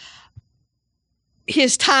his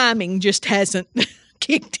timing just hasn't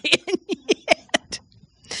kicked in yet.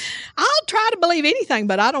 I'll try to believe anything,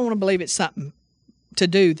 but I don't want to believe it's something to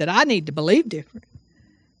do that I need to believe different.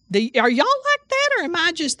 Are y'all like that, or am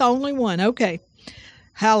I just the only one? Okay.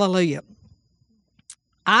 Hallelujah.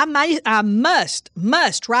 I must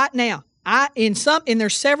right now.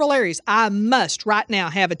 There's several areas. I must right now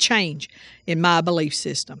have a change in my belief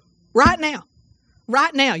system. Right now.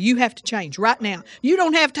 Right now. You have to change right now. You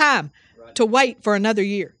don't have time to wait for another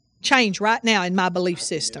year. Change right now in my belief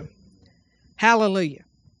system. Hallelujah.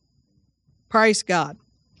 Praise God.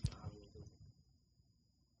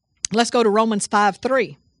 Let's go to Romans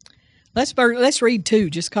 5:3. Let's read 2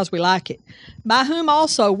 just because we like it. By whom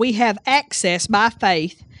also we have access by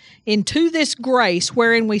faith into this grace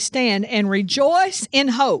wherein we stand and rejoice in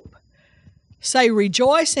hope. Say,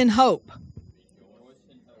 rejoice in hope.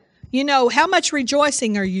 How much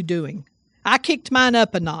rejoicing are you doing? I kicked mine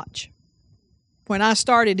up a notch. When I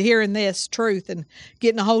started hearing this truth and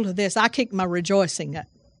getting a hold of this, I kicked my rejoicing up.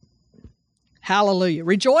 Hallelujah.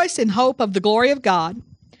 Rejoice in hope of the glory of God.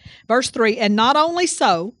 Verse 3, and not only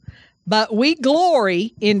so, but we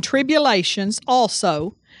glory in tribulations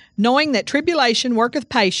also, knowing that tribulation worketh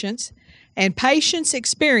patience, and patience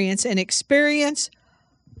experience, and experience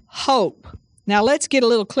hope. Now let's get a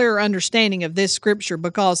little clearer understanding of this scripture,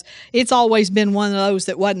 because it's always been one of those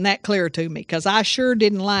that wasn't that clear to me, because I sure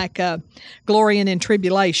didn't like glorying in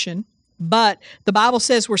tribulation, but the Bible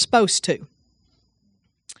says we're supposed to.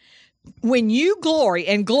 when you glory,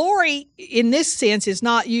 and glory in this sense is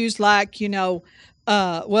not used like,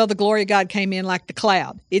 the glory of God came in like the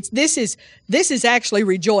cloud. This is actually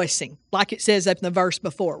rejoicing, like it says up in the verse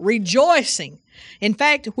before. Rejoicing. In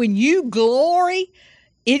fact, when you glory,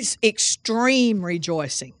 it's extreme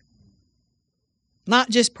rejoicing. Not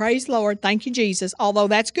just praise the Lord, thank you, Jesus, although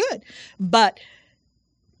that's good. But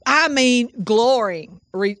I mean glorying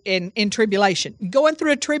in tribulation. Going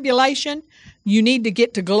through a tribulation, you need to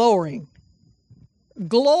get to glorying.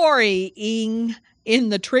 Glorying in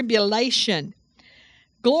the tribulation.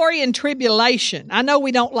 Glory in tribulation. I know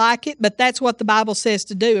we don't like it, but that's what the Bible says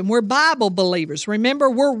to do. And we're Bible believers. Remember,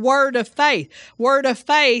 we're Word of Faith. Word of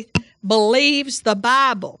Faith believes the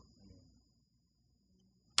Bible.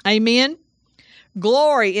 Amen?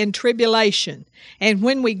 Glory in tribulation. And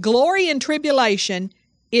when we glory in tribulation,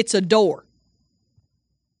 it's a door.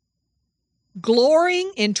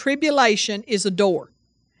 Glorying in tribulation is a door.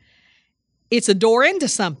 It's a door into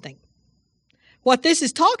something. What this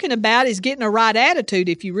is talking about is getting a right attitude,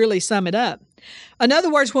 if you really sum it up. In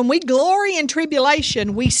other words, when we glory in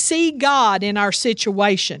tribulation, we see God in our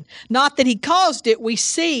situation. Not that He caused it, we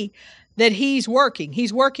see that He's working.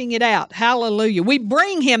 He's working it out. Hallelujah. We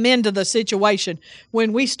bring Him into the situation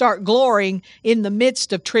when we start glorying in the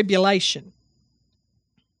midst of tribulation.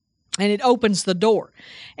 And it opens the door.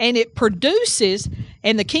 And it produces,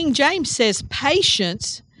 and the King James says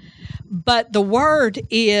patience, but the word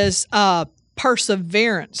is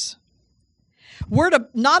perseverance. We're to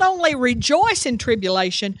not only rejoice in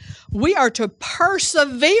tribulation, we are to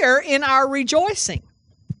persevere in our rejoicing.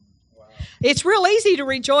 Wow. It's real easy to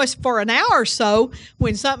rejoice for an hour or so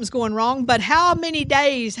when something's going wrong, but how many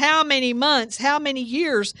days, how many months, how many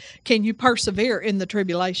years can you persevere in the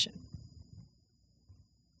tribulation?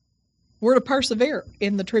 We're to persevere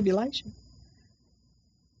in the tribulation.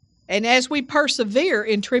 And as we persevere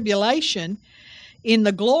in tribulation, in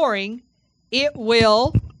the glorying, it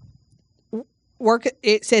will work.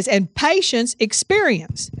 It says, and patience,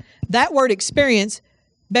 experience. That word experience,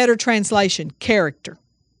 better translation, character.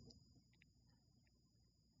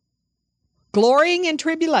 Glorying in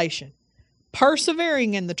tribulation,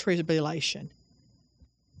 persevering in the tribulation,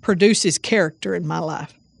 produces character in my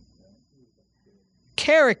life.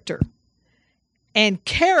 Character. And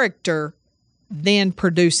character then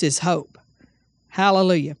produces hope.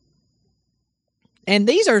 Hallelujah. And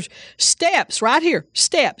these are steps right here,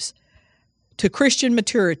 steps to Christian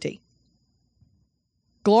maturity.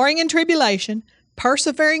 Glorying in tribulation,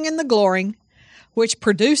 persevering in the glorying, which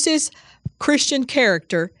produces Christian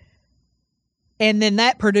character, and then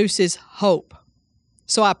that produces hope.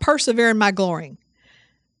 So I persevere in my glorying.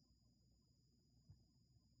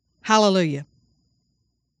 Hallelujah.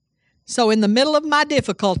 So in the middle of my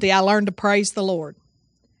difficulty, I learned to praise the Lord.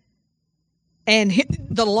 And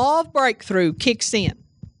the law of breakthrough kicks in.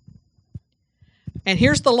 And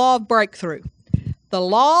here's the law of breakthrough. The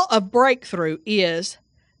law of breakthrough is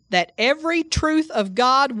that every truth of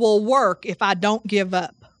God will work if I don't give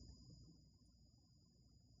up.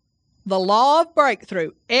 The law of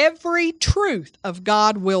breakthrough. Every truth of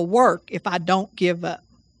God will work if I don't give up.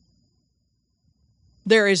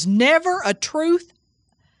 There is never a truth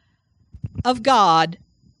of God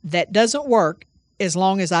that doesn't work as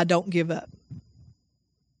long as I don't give up.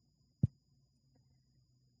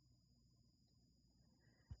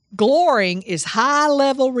 Glorying is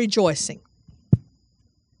high-level rejoicing.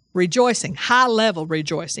 Rejoicing, high-level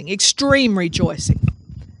rejoicing, extreme rejoicing.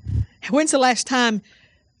 When's the last time,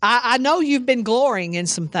 I know you've been glorying in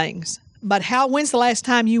some things, but when's the last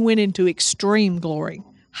time you went into extreme glorying,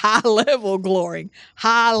 high-level glorying,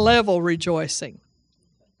 high-level rejoicing?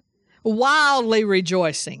 Wildly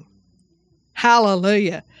rejoicing.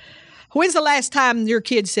 Hallelujah. When's the last time your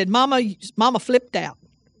kid said, Mama flipped out?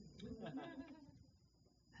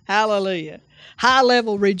 Hallelujah. High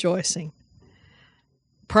level rejoicing.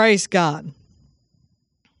 Praise God.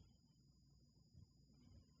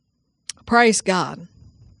 Praise God.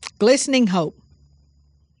 Glistening hope.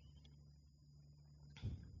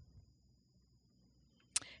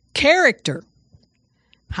 Character.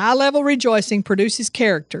 High-level rejoicing produces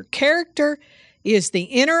character. Character is the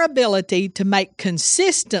inner ability to make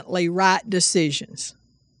consistently right decisions.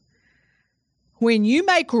 When you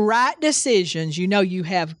make right decisions, you know you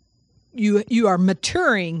are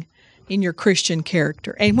maturing in your Christian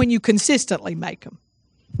character. And when you consistently make them.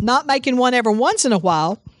 Not making one every once in a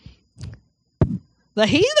while. The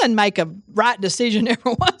heathen make a right decision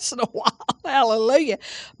every once in a while. Hallelujah.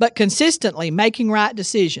 But consistently making right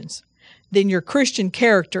decisions. Then your Christian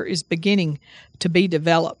character is beginning to be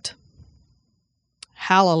developed.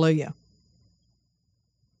 Hallelujah.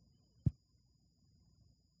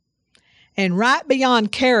 And right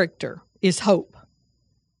beyond character is hope.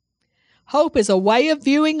 Hope is a way of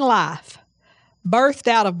viewing life birthed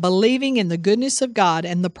out of believing in the goodness of God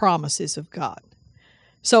and the promises of God.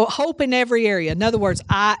 So hope in every area. In other words,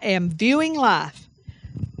 I am viewing life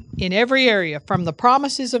in every area from the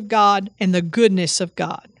promises of God and the goodness of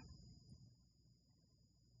God.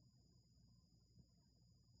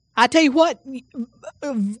 I tell you what,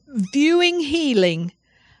 viewing healing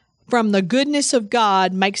from the goodness of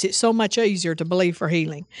God makes it so much easier to believe for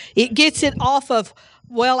healing. It gets it off of,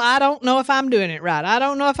 well, I don't know if I'm doing it right. I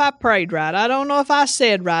don't know if I prayed right. I don't know if I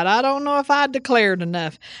said right. I don't know if I declared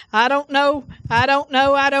enough. I don't know.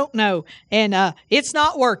 And it's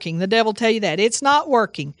not working. The devil tell you that. It's not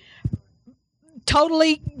working.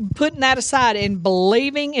 Totally putting that aside and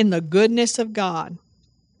believing in the goodness of God.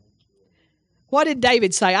 What did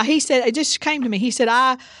David say? He said, it just came to me. He said,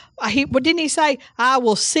 what didn't he say? I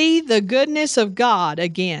will see the goodness of God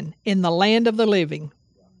again in the land of the living.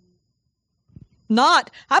 Not,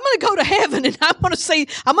 I'm going to go to heaven and I'm going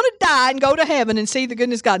to die and go to heaven and see the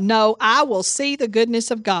goodness of God. No, I will see the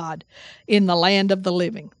goodness of God in the land of the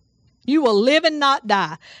living. You will live and not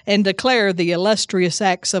die and declare the illustrious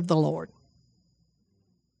acts of the Lord.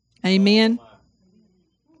 Amen.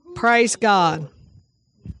 Praise God.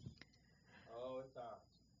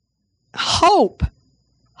 Hope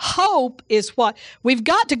is what we've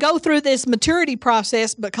got to go through this maturity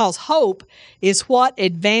process, because hope is what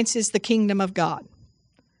advances the kingdom of God.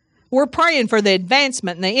 We're praying for the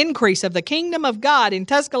advancement and the increase of the kingdom of God in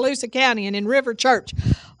Tuscaloosa County and in River Church.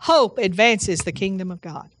 Hope advances the kingdom of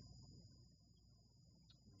God.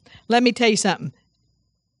 Let me tell you something.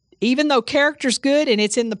 Even though character's good and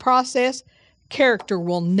it's in the process, character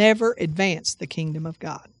will never advance the kingdom of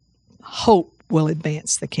God. Hope will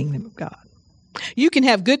advance the kingdom of God. You can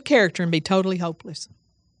have good character and be totally hopeless.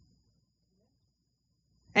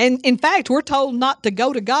 And in fact, we're told not to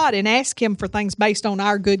go to God and ask Him for things based on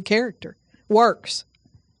our good character, works.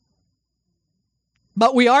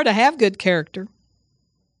 But we are to have good character.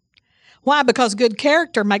 Why? Because good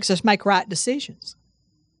character makes us make right decisions.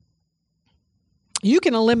 You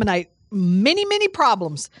can eliminate many, many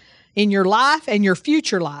problems in your life and your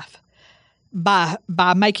future life by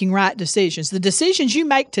making right decisions. The decisions you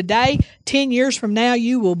make today, 10 years from now,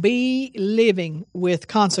 you will be living with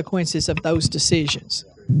consequences of those decisions.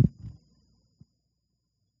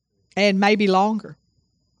 And maybe longer.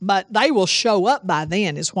 But they will show up by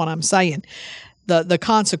then, is what I'm saying. The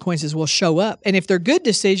consequences will show up. And if they're good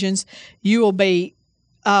decisions, you will be,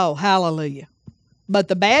 oh, hallelujah. But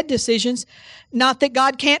the bad decisions, not that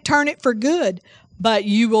God can't turn it for good, but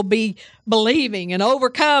you will be believing and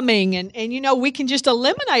overcoming. And we can just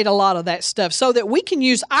eliminate a lot of that stuff so that we can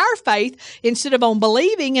use our faith instead of on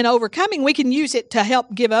believing and overcoming. We can use it to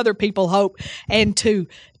help give other people hope and to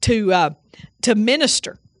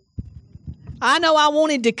minister. I know I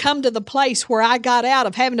wanted to come to the place where I got out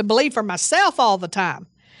of having to believe for myself all the time.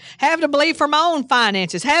 Having to believe for my own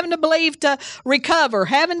finances, having to believe to recover,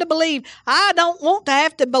 having to believe. I don't want to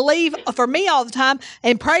have to believe for me all the time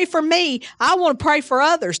and pray for me. I want to pray for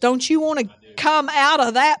others. Don't you want to come out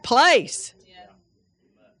of that place?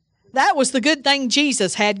 That was the good thing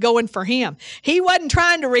Jesus had going for Him. He wasn't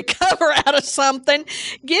trying to recover out of something,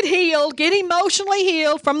 get healed, get emotionally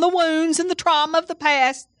healed from the wounds and the trauma of the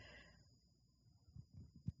past.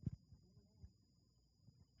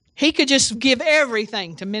 He could just give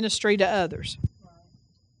everything to ministry to others.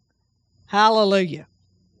 Hallelujah.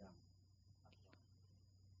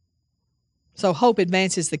 So hope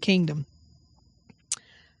advances the kingdom.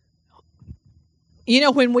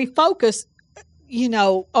 When we focus,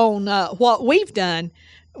 on what we've done,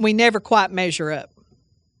 we never quite measure up.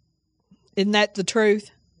 Isn't that the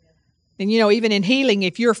truth? And, even in healing,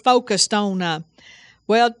 if you're focused on,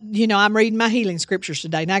 I'm reading my healing scriptures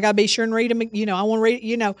today. Now I got to be sure and read them. I want to read,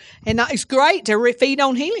 and it's great to feed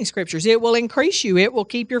on healing scriptures. It will increase you. It will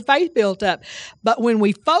keep your faith built up. But when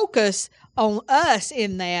we focus on us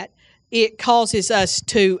in that, it causes us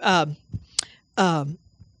to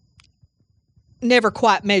never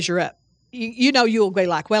quite measure up. You'll be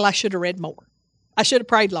like, well, I should have read more. I should have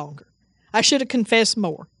prayed longer. I should have confessed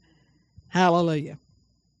more. Hallelujah.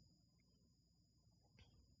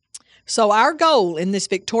 So our goal in this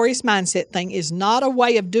victorious mindset thing is not a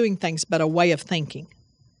way of doing things, but a way of thinking.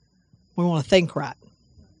 We want to think right.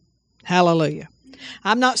 Hallelujah.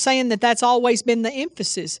 I'm not saying that that's always been the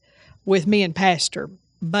emphasis with me and Pastor,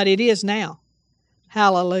 but it is now.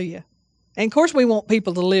 Hallelujah. And of course we want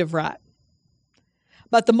people to live right.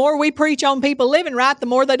 But the more we preach on people living right, the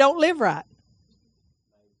more they don't live right.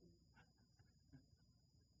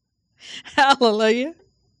 Hallelujah.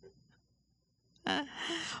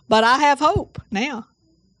 But I have hope now.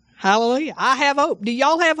 Hallelujah. I have hope. Do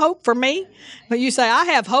y'all have hope for me? But you say, I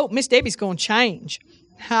have hope. Miss Debbie's going to change.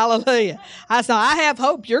 Hallelujah. I say, I have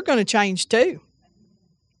hope. You're going to change too.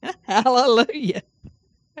 Hallelujah.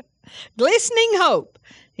 Glistening hope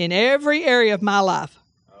in every area of my life.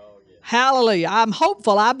 Hallelujah. I'm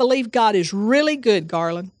hopeful. I believe God is really good,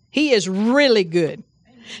 Garland. He is really good.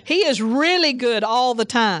 He is really good all the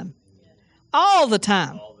time. All the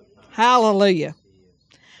time. Hallelujah.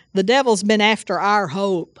 The devil's been after our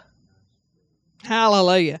hope.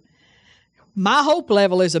 Hallelujah. My hope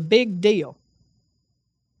level is a big deal.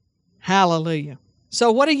 Hallelujah.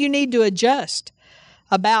 So what do you need to adjust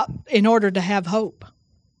about in order to have hope?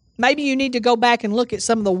 Maybe you need to go back and look at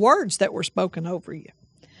some of the words that were spoken over you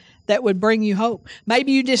that would bring you hope.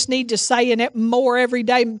 Maybe you just need to say it more every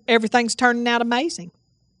day. Everything's turning out amazing.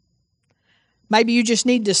 Maybe you just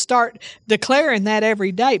need to start declaring that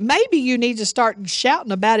every day. Maybe you need to start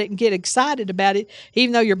shouting about it and get excited about it,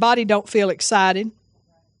 even though your body don't feel excited.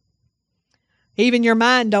 Even your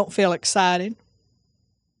mind don't feel excited.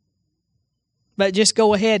 But just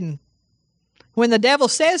go ahead and when the devil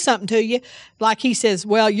says something to you, like he says,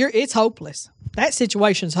 well, it's hopeless. That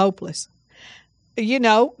situation's hopeless. You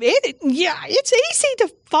know, it's easy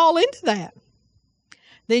to fall into that.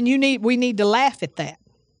 Then we need to laugh at that.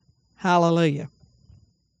 Hallelujah.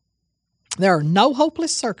 There are no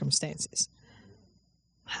hopeless circumstances.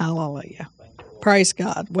 Hallelujah. Praise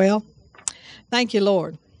God. Well, thank you,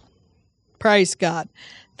 Lord. Praise God.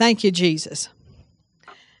 Thank you, Jesus.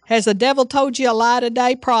 Has the devil told you a lie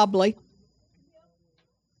today? Probably.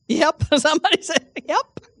 Yep. Somebody said,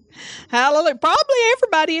 yep. Hallelujah. Probably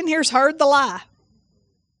everybody in here's heard the lie.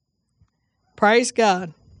 Praise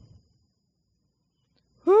God.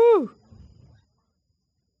 Whew.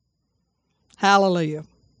 Hallelujah.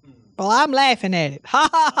 Well, I'm laughing at it. Ha,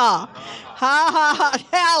 ha, ha. Ha, ha, ha.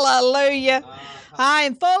 Hallelujah. I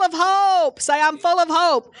am full of hope. Say, I'm full of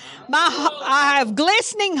hope. I have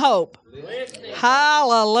glistening hope.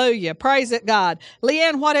 Hallelujah. Praise it, God.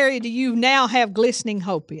 Leanne, what area do you now have glistening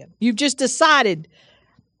hope in? You've just decided.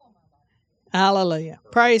 Hallelujah.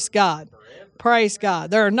 Praise God. Praise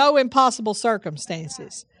God. There are no impossible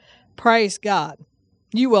circumstances. Praise God.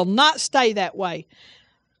 You will not stay that way.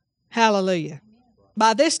 Hallelujah.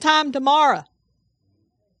 By this time tomorrow,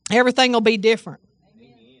 everything will be different.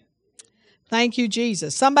 Thank you,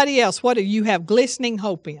 Jesus. Somebody else, what do you have glistening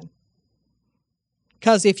hope in?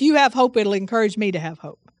 Because if you have hope, it'll encourage me to have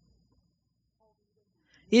hope.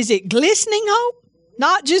 Is it glistening hope?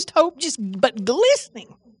 Not just hope, but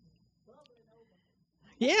glistening.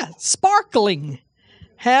 Yeah, sparkling.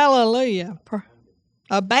 Hallelujah.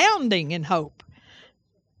 Abounding in hope.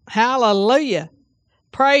 Hallelujah.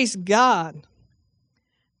 Praise God.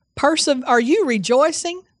 Are you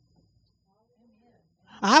rejoicing?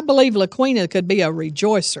 I believe LaQuina could be a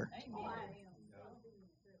rejoicer.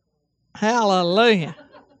 Hallelujah.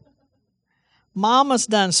 Mama's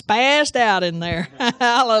done spazzed out in there.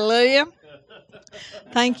 Hallelujah.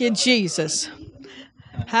 Thank you, Jesus.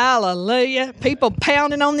 Hallelujah. People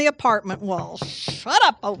pounding on the apartment walls. Shut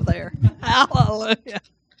up over there. Hallelujah.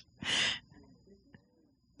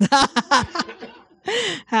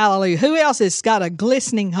 Hallelujah. Who else has got a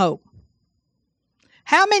glistening hope?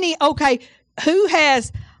 How many, who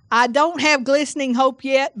has, I don't have glistening hope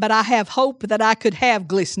yet, but I have hope that I could have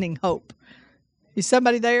glistening hope. Is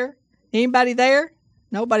somebody there? Anybody there?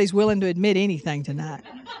 Nobody's willing to admit anything tonight.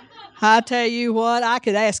 I tell you what, I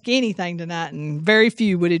could ask anything tonight and very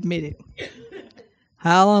few would admit it.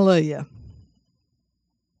 Hallelujah.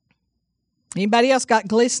 Anybody else got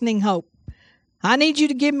glistening hope? I need you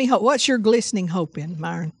to give me hope. What's your glistening hope in,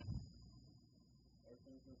 Myron?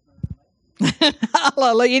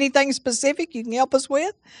 Hallelujah. Anything specific you can help us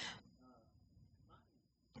with?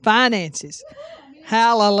 Finances.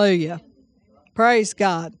 Hallelujah. Praise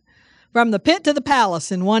God. From the pit to the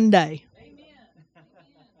palace in one day.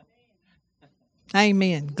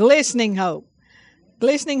 Amen. Glistening hope.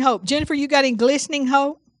 Glistening hope. Jennifer, you got any glistening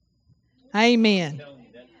hope? Amen.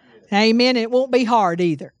 Amen. It won't be hard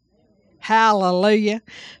either. Hallelujah.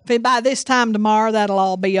 By this time tomorrow, that'll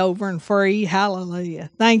all be over and free.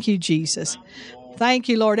 Hallelujah. Thank you, Jesus. Thank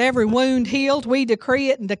you, Lord. Every wound healed, we decree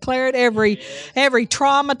it and declare it. Every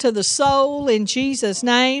trauma to the soul in Jesus'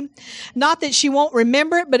 name. Not that she won't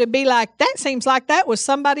remember it, but it'd be like, that seems like that was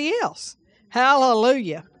somebody else.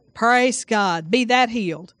 Hallelujah. Praise God. Be that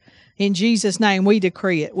healed. In Jesus' name, we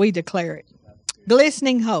decree it. We declare it.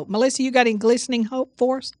 Glistening hope. Melissa, you got any glistening hope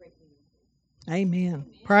for us? Amen.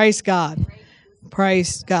 Praise God.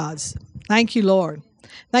 Praise God. Thank you, Lord.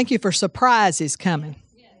 Thank you for surprises coming.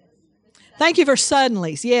 Thank you for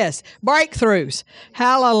suddenlies. Yes. Breakthroughs.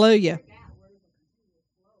 Hallelujah.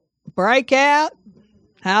 Breakout.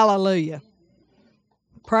 Hallelujah.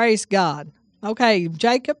 Praise God. Okay,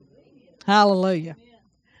 Jacob. Hallelujah.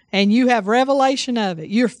 And you have revelation of it.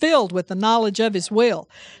 You're filled with the knowledge of His will.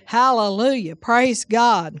 Hallelujah. Praise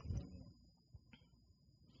God.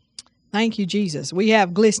 Thank you, Jesus. We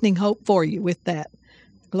have glistening hope for you with that.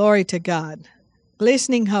 Glory to God.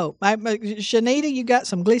 Glistening hope. Shanita, you got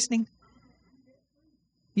some glistening?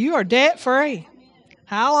 You are debt free.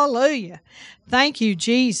 Hallelujah. Thank you,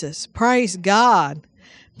 Jesus. Praise God.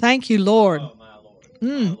 Thank you, Lord.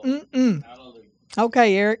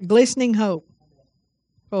 Okay, Eric, glistening hope.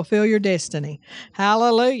 Fulfill your destiny.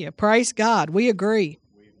 Hallelujah. Praise God. We agree.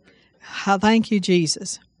 Thank you,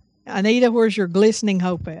 Jesus. Anita, where's your glistening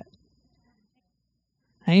hope at?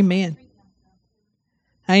 Amen.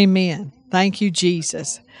 Amen. Thank you,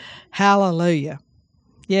 Jesus. Hallelujah.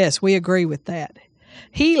 Yes, we agree with that.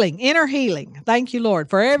 Healing, inner healing. Thank you, Lord,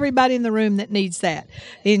 for everybody in the room that needs that.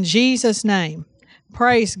 In Jesus' name.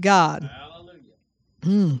 Praise God.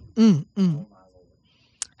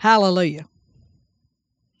 Hallelujah.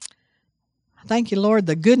 Thank you, Lord.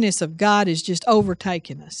 The goodness of God is just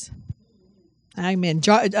overtaking us. Amen.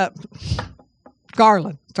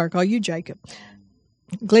 Garland. Start calling you Jacob.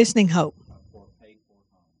 Glistening hope.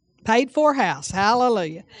 Paid for house.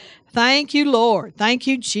 Hallelujah. Thank you, Lord. Thank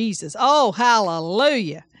you, Jesus. Oh,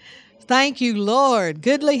 hallelujah. Thank you, Lord.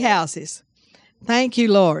 Goodly houses. Thank you,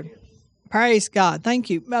 Lord. Praise God. Thank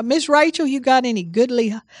you. Miss Rachel, you got any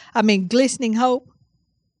glistening hope?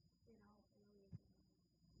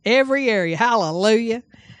 Every area. Hallelujah.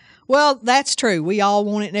 Well, that's true. We all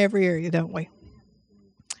want it in every area, don't we?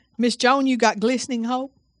 Miss Joan, you got glistening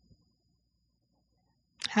hope?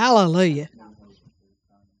 Hallelujah.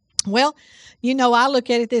 Well, I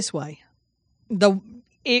look at it this way.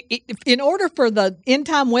 In order for the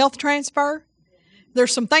end-time wealth transfer,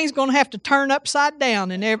 there's some things going to have to turn upside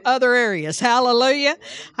down in other areas. Hallelujah.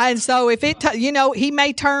 And so if He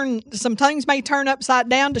may some things may turn upside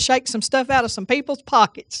down to shake some stuff out of some people's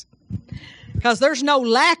pockets. Because there's no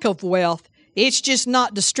lack of wealth. It's just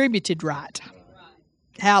not distributed right.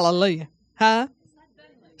 Hallelujah. Huh?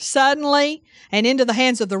 Suddenly and into the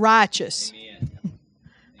hands of the righteous. Amen.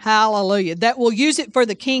 Hallelujah. That will use it for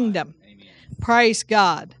the kingdom. Amen. Praise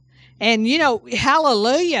God. And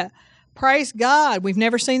hallelujah. Praise God. We've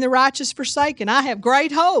never seen the righteous forsaken. I have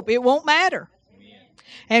great hope. It won't matter. Amen.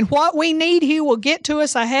 And what we need, He will get to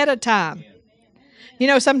us ahead of time.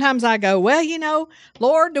 Amen. Sometimes I go, well,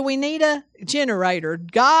 Lord, do we need a generator?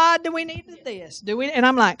 God, do we need this? And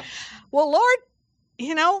I'm like, well, Lord,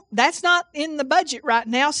 that's not in the budget right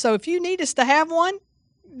now. So if you need us to have one,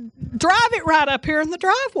 drive it right up here in the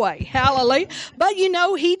driveway. Hallelujah. But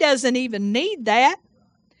He doesn't even need that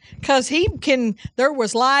because there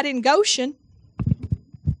was light in Goshen.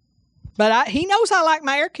 But He knows I like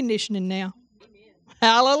my air conditioning now.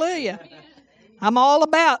 Hallelujah. I'm all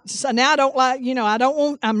about, so now I don't like,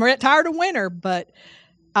 I'm tired of winter, but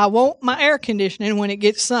I want my air conditioning when it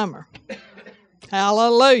gets summer.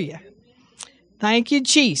 Hallelujah. Thank you,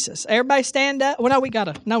 Jesus. Everybody stand up. Well,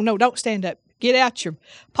 no, don't stand up. Get out your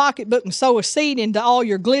pocketbook and sow a seed into all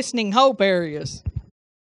your glistening hope areas.